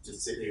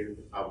just sit here and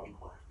I'll be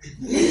quiet.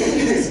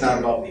 It's not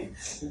about me.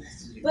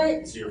 But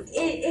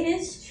it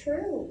is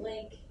true.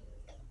 Like,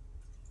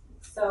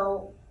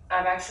 so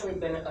I've actually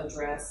been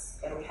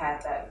addressed and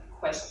had that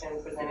question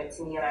presented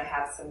to me, and I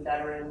have some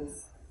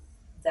veterans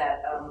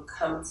that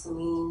come to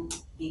me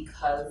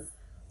because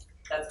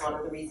That's one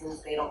of the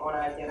reasons they don't want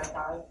to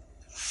identify.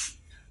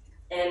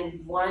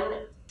 And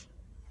one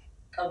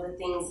of the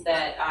things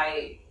that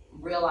I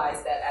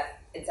realized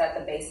that it's at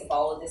the base of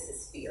all of this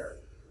is fear.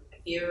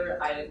 Fear,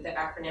 the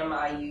acronym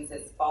I use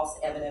is false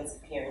evidence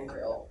appearing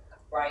real,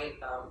 right?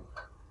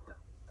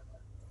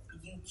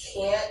 You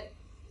can't,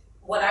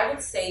 what I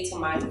would say to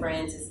my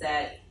friends is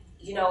that,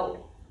 you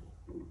know,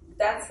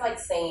 that's like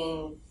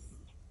saying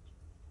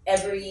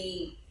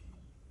every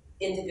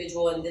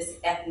individual in this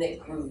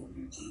ethnic group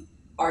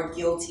are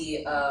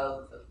guilty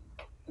of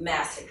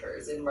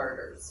massacres and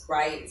murders,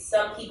 right?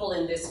 Some people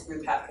in this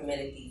group have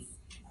committed these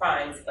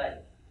crimes,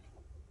 but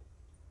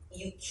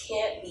you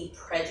can't be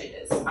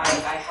prejudiced. I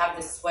have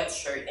this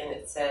sweatshirt and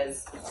it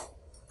says,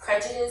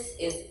 prejudice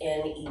is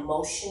an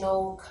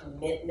emotional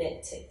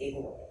commitment to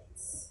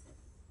ignorance.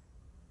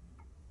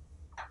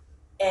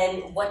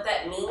 And what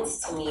that means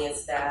to me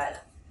is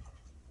that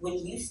when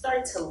you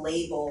start to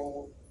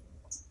label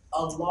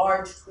a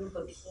large group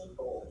of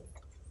people,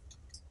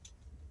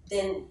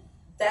 then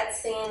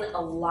that's saying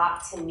a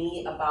lot to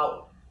me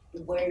about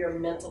where your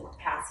mental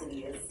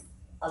capacity is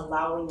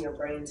allowing your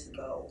brain to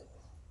go.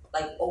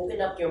 Like,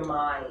 open up your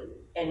mind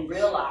and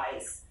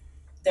realize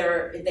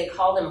they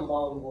call them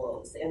lone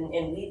wolves. And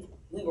we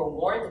were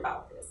warned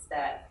about this,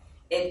 that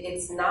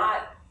it's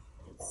not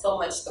so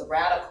much the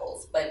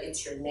radicals, but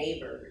it's your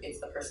neighbor, it's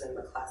the person in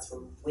the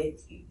classroom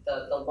with you,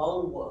 the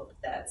lone wolf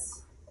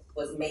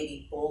was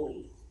maybe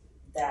bullied,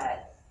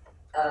 that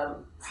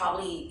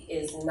probably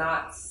is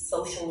not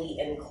socially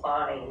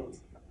inclined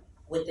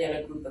within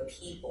a group of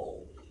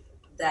people,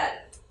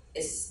 that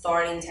is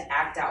starting to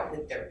act out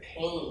with their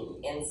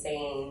pain and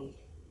saying,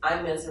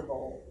 I'm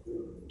miserable,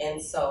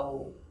 and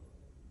so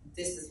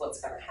this is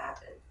what's going to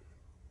happen.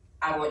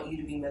 I want you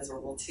to be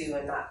miserable too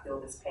and not feel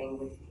this pain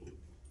with me.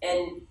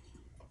 And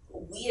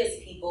we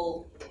as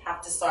people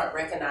have to start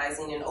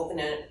recognizing and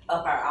opening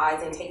up our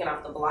eyes and taking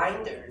off the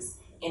blinders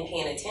and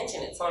paying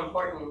attention. It's so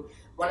important.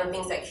 One of the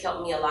things that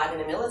kept me alive in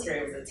the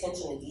military was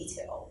attention to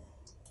detail.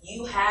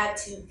 You had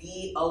to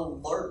be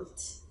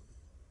alert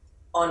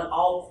on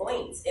all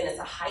points, and it's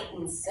a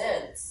heightened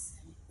sense.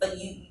 But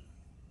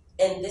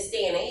in this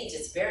day and age,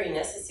 it's very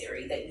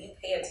necessary that you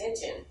pay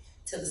attention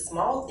to the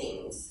small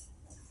things.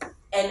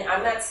 And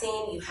I'm not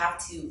saying you have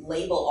to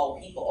label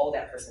all people, oh,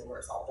 that person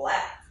wears all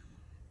black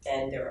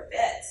and they're a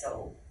vet,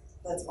 so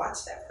let's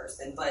watch that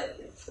person.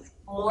 But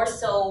more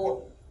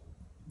so,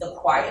 the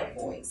quiet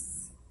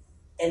voice.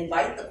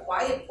 Invite the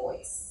quiet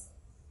voice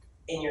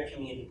in your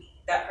community.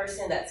 That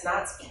person that's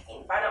not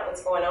speaking, find out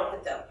what's going on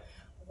with them.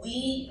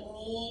 We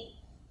need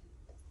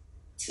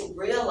to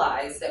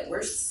realize that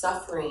we're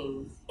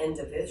suffering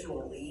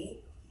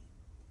individually,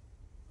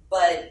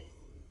 but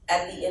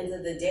at the end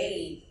of the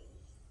day,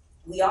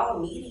 we all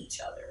need each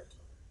other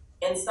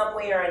in some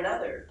way or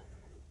another.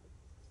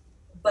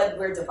 But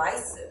we're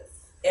divisive,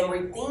 and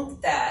we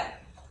think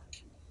that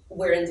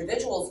we're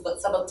individuals, but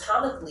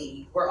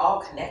subatomically, we're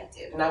all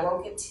connected. And I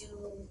won't get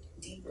too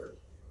deeper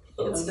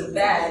into the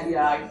bad.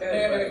 Yeah, I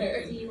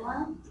could. Do you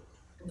want?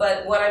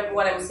 But what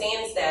I'm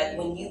saying is that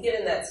when you get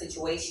in that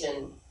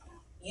situation,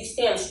 you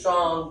stand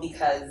strong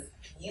because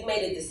you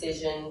made a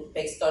decision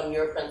based on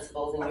your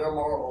principles and your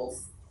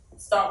morals.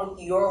 Start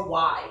with your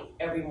why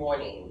every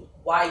morning,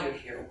 why you're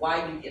here,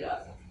 why you get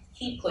up.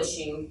 Keep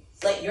pushing.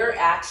 Let your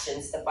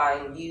actions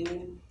define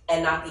you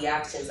and not the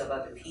actions of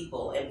other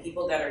people. And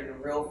people that are your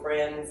real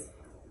friends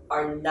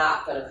are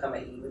not going to come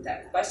at you with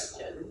that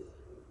question.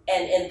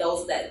 And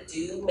those that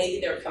do, maybe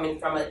they're coming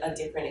from a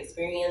different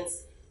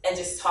experience, and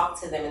just talk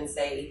to them and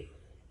say,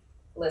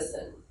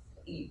 listen,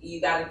 you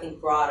got to think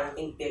broader,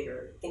 think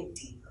bigger, think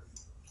deeper.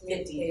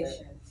 Get deeper.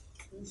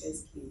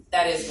 Is key.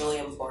 That is really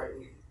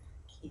important.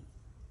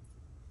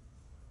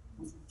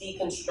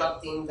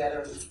 Deconstructing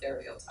veteran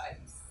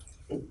stereotypes.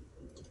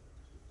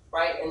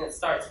 Right? And it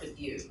starts with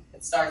you.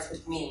 It starts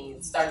with me.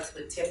 It starts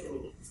with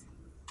Tiffany.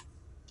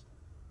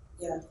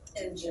 Yeah.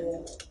 And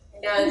Jill.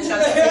 Yeah, and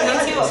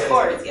me too, of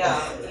course,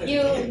 yeah.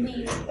 You,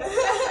 me.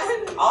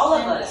 All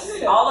of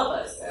us. All of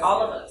us.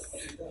 All of us.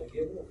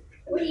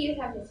 What do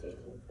you have to say?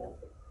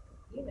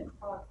 You can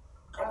talk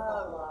a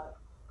lot.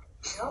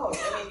 No,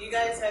 I mean, you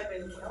guys have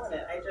been killing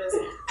it.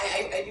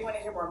 I do want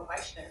to hear more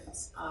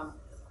questions.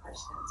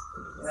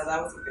 Yeah,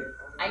 that was a good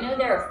one. I know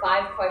there are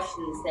 5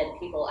 questions that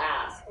people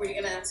ask. Were you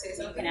going to say You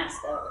something? can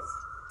ask those.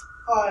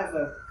 Oh, I have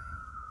a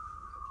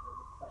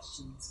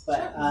questions,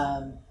 but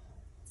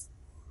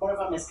one of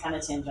them is kind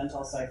of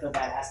tangential, so I feel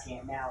bad asking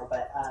it now.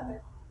 But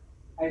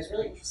I was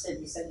really interested.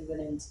 You said you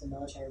went into the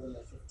military when you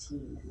were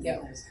 15. And Yeah.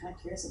 I was kind of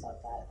curious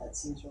about that. That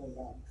seems really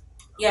young.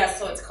 Yeah,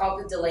 so it's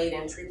called the Delayed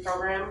Entry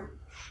Program.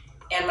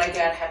 And my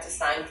dad had to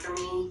sign for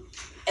me.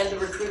 And the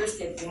recruiter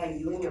said, yeah,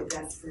 you and your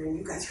best friend,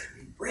 you guys are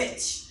going to be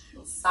rich.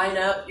 Sign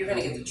up, you're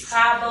going to get to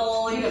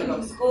travel, you're going to go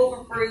to school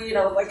for free. You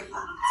know, like,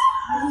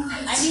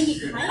 I mean,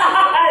 you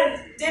kind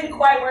it didn't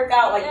quite work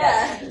out like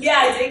that. Yeah,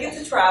 I did get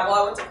to travel.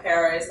 I went to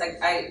Paris. Like,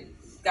 I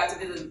got to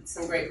visit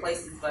some great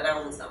places, but I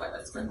only saw my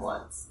best friend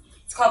once.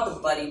 It's called the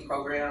Buddy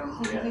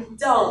Program.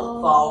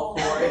 Don't fall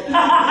for it.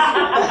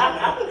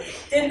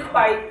 Didn't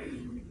quite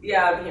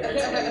Yeah, I'm here too.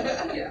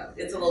 Yeah,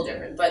 it's a little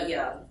different. But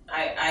yeah,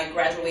 I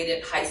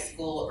graduated high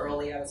school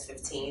early. I was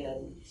 15,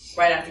 and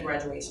right after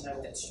graduation, I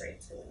went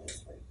straight to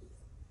ministry.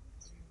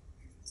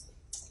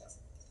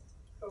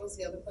 What was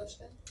the other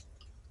question?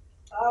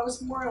 It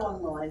was more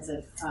along the lines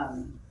of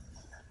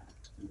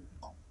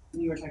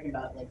you were talking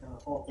about like the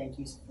whole thank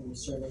you for your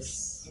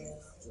service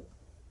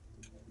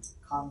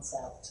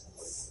concept.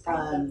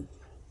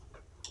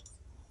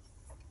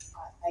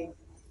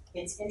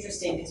 It's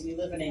interesting because we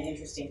live in an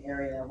interesting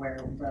area where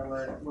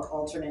we're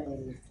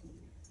alternately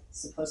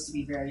supposed to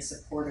be very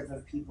supportive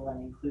of people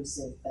and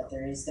inclusive, but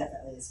there is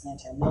definitely this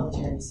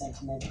anti-military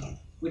sentiment,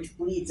 which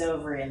bleeds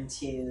over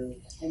into,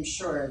 I'm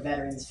sure,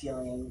 veterans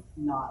feeling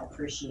not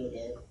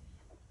appreciated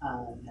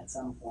at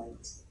some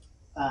point.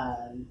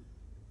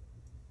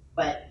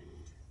 But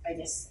I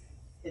guess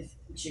if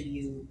each of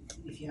you,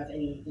 if you have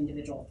any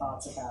individual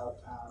thoughts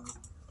about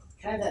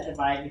kind of that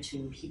divide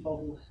between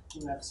people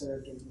who have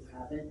served and who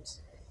haven't,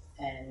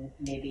 and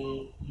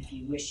maybe if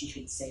you wish you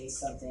could say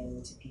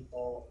something to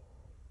people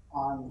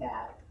on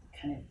that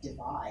kind of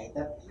divide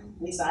that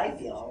at least I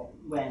feel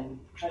when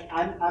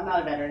I'm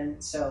not a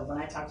veteran, so when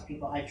I talk to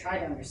people I try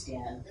to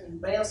understand,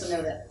 but I also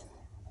know that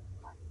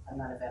I'm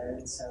not a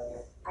veteran,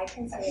 so I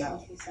can say it in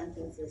 2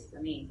 sentences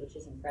for me, which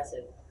is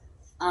impressive.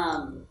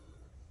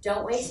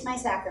 Don't waste my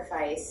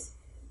sacrifice.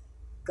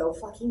 Go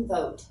fucking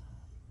vote.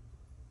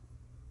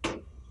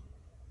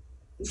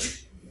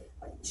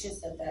 She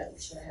said that we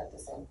should have had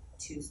this on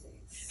Tuesday.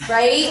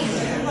 Right?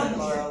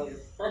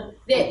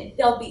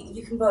 They'll be.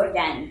 You can vote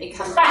again. It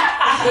comes back.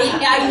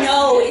 I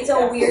know it's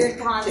a weird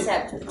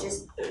concept, but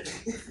just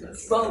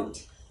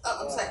vote.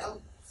 Oh, I'm sorry.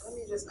 Let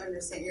me just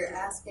understand.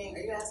 Are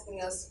you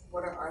asking us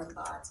what are our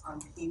thoughts on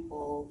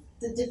people?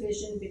 The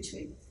division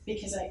between,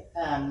 because I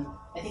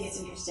think it's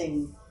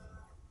interesting.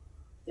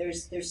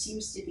 There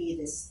seems to be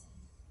this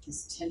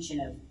tension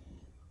of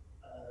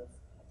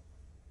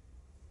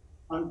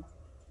on.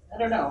 I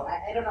don't know.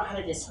 I don't know how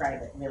to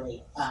describe it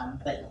really.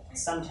 But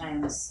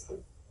sometimes,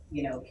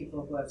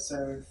 people who have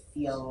served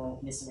feel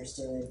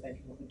misunderstood by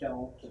people who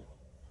don't,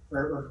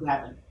 or who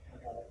haven't,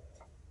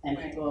 and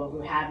people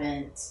who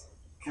haven't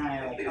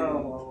kind of like,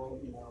 oh,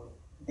 well,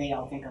 they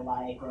all think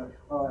alike, or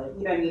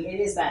you know what I mean.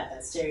 It is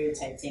that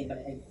stereotype thing,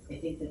 but I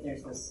think that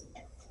there's this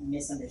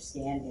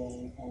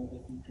misunderstanding, and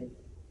if you could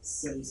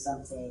say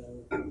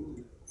something,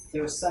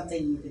 there was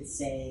something you could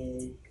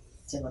say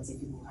to, let's say,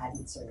 people who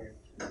hadn't served.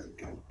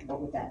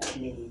 What would that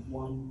maybe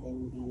one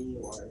thing be,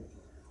 or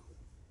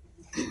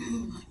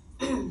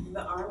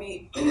the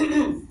army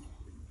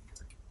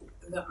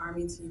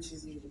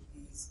teaches you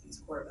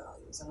these core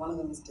values, and one of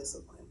them is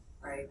discipline,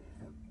 right?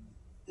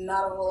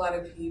 Not a whole lot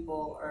of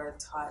people are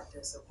taught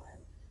discipline.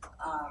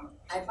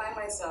 I find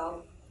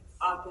myself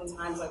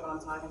oftentimes, like when I'm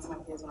talking to my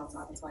kids, when I'm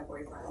talking to my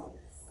boyfriend,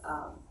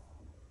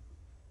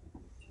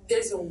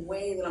 there's a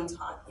way that I'm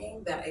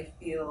talking that I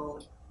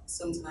feel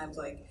sometimes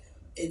like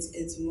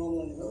it's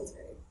normal in the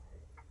military,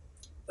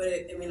 but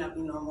it may not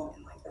be normal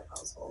in like the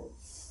household.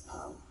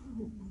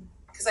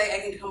 Because I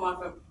can come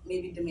off of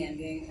maybe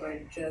demanding or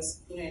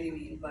just, you know what I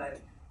mean,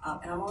 but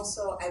and I'm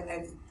also, I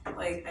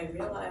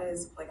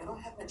realized, like, I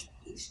don't have much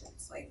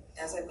patience. Like,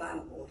 as I've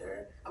gotten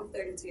older, I'm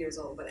 32 years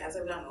old, but as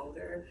I've gotten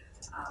older,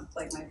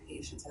 like, my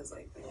patience has,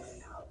 like, been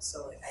running out.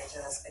 So, like, I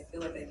feel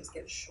like I just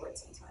get short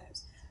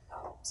sometimes,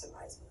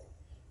 surprisingly.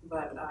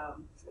 But,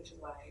 which is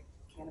why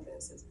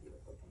cannabis is a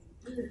beautiful thing.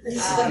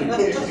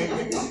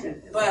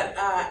 But,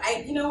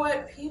 you know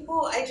what,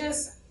 people, I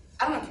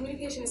don't know,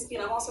 communication is key,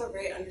 and I'm also a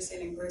very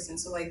understanding person,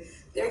 so, like,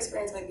 their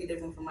experience might be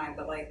different from mine,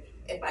 but, like,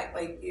 if I,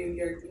 like, you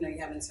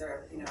haven't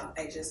served,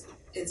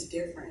 it's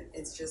different.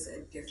 It's just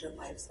a different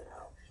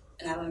lifestyle,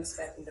 and I don't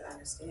expect you to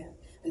understand.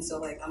 And so,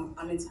 like,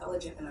 I'm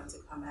intelligent enough to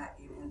come at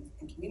you and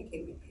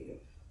communicate with you,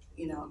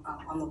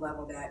 on the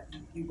level that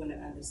you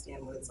wouldn't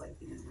understand what it's like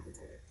being in the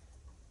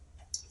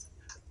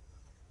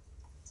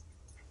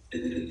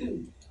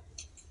military.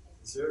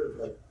 Is there,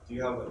 like, do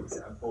you have an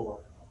example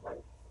of,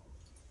 like,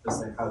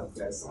 just like how you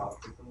guys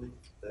talk differently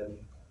than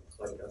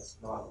like us?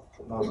 Not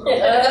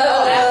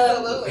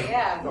Absolutely,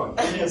 yeah. No,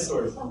 give me a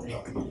story.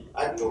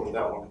 I'd go with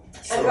that one.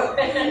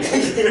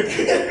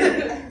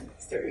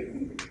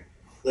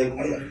 Like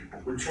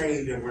we're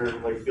trained and we're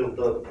like built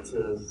up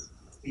to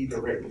be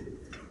direct.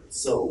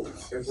 So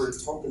if we're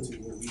talking to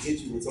you, we hit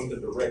you with something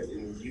direct,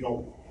 and you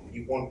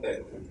want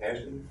that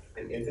compassion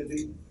and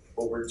empathy,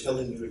 but we're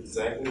telling you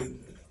exactly.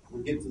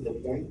 We get to the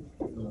point.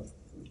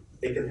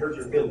 It can hurt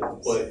your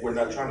feelings, but we're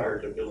not trying to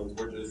hurt your feelings.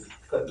 We're just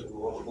cutting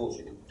through all the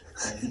bullshit.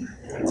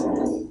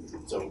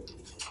 So,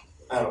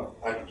 I don't know.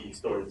 I can give you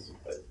stories.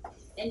 But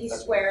and you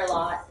swear a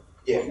lot.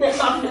 Yeah.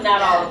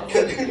 Not all of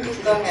them.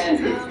 Go ahead.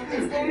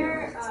 Is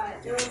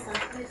there was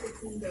something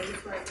 15 days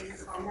for in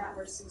combat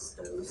versus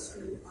those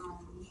who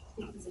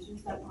take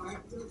positions that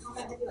aren't doing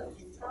combat? Have you like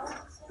intel?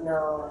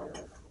 No.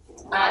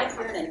 Not if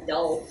you're an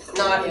adult.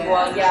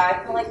 Well, yeah,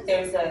 I feel like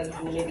there's a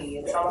unity.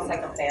 It's almost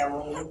like a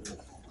family.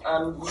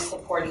 You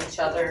support each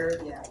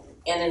other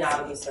in and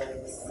out of the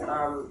service.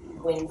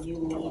 When you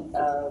meet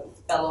a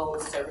fellow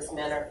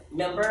serviceman or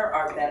member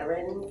or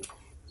veteran,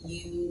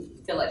 you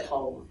feel at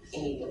home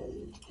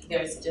immediately.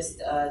 There's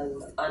just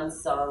an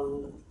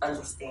unsung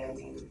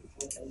understanding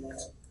within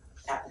the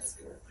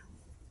atmosphere.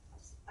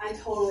 I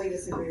totally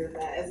disagree with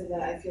that. As a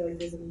vet, I feel like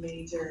there's a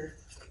major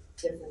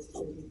difference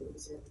between people who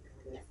serve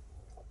and vet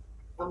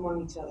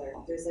among each other.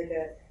 There's like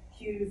a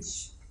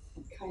huge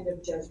kind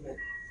of judgment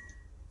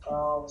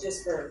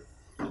just for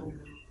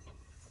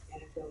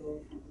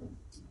anecdotal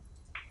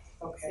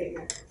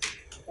statement.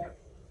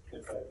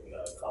 If I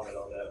can comment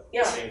on that,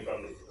 Yeah. Being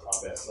from the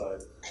combat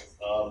side.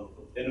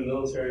 In the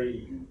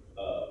military,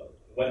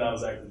 when I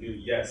was active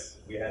duty, yes,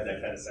 we had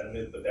that kind of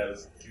sentiment, but that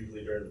was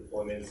usually during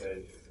deployments,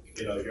 and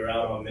you're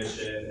out on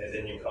mission, and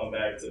then you come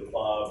back to the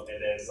fob,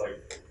 and then it's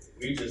like,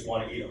 we just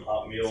want to eat a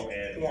hot meal,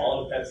 and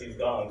all the Pepsi's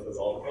gone because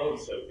all the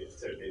clothes took it.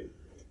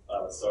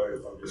 Sorry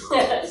if I'm just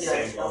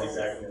saying all these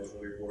acronyms and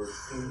weird words.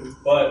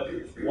 But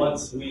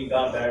once we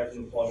got back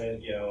from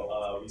deployment,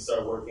 we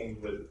started working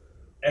with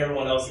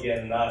everyone else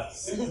again, not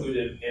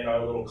secluded in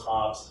our little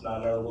cops,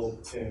 not in our little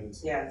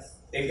platoons. Yes.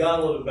 It got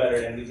a little bit better,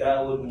 and it got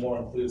a little bit more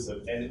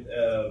inclusive. And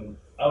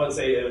I would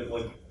say,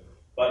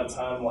 by the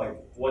time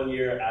 1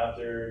 year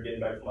after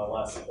getting back from my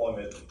last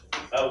deployment,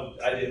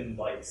 I didn't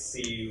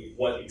see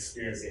what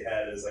experience they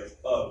had. It's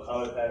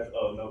combat patch,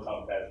 no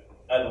combat patch.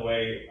 Either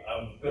way,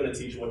 I'm gonna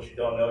teach you what you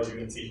don't know. You're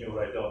gonna teach me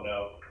what I don't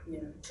know. Yeah.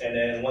 And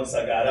then once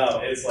I got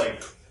out, it's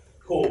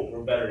cool,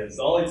 we're veterans.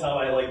 The only time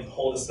I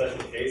hold a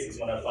special case is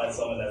when I find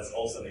someone that's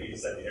also in the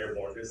 82nd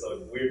Airborne. There's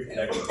a weird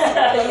connection.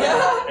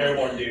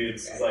 Airborne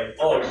dudes. It's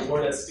oh, you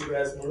wore that stupid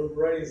ass maroon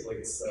beret?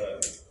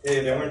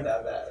 Hey, they weren't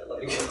that bad.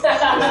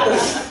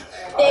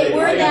 They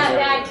were that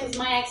bad because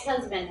my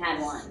ex-husband had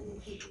one.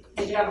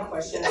 Did you have a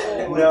question?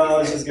 No, I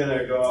was just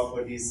gonna go off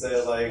what he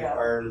said.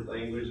 Our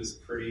language is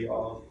pretty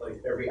off.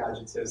 Every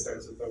adjective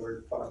starts with the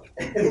word fuck.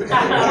 And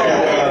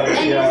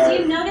if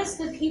you notice,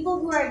 the people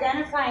who are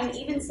identifying,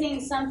 even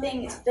saying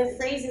something, the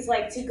phrases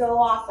to go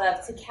off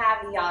of, to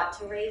caveat,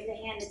 to raise the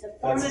hand, it's a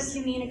form of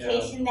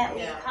communication that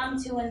we've come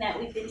to and that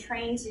we've been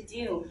trained to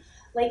do.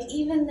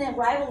 Even the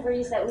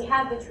rivalries that we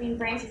have between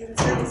branches and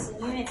service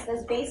and units,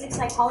 those basic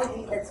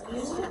psychology that's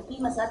used to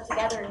team us up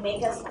together and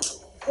make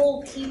us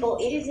whole people.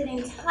 It is an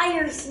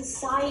entire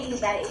society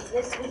that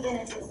exists within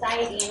a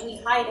society, and we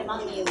hide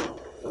among you.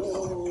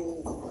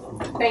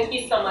 Thank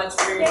you so much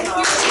for your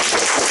time.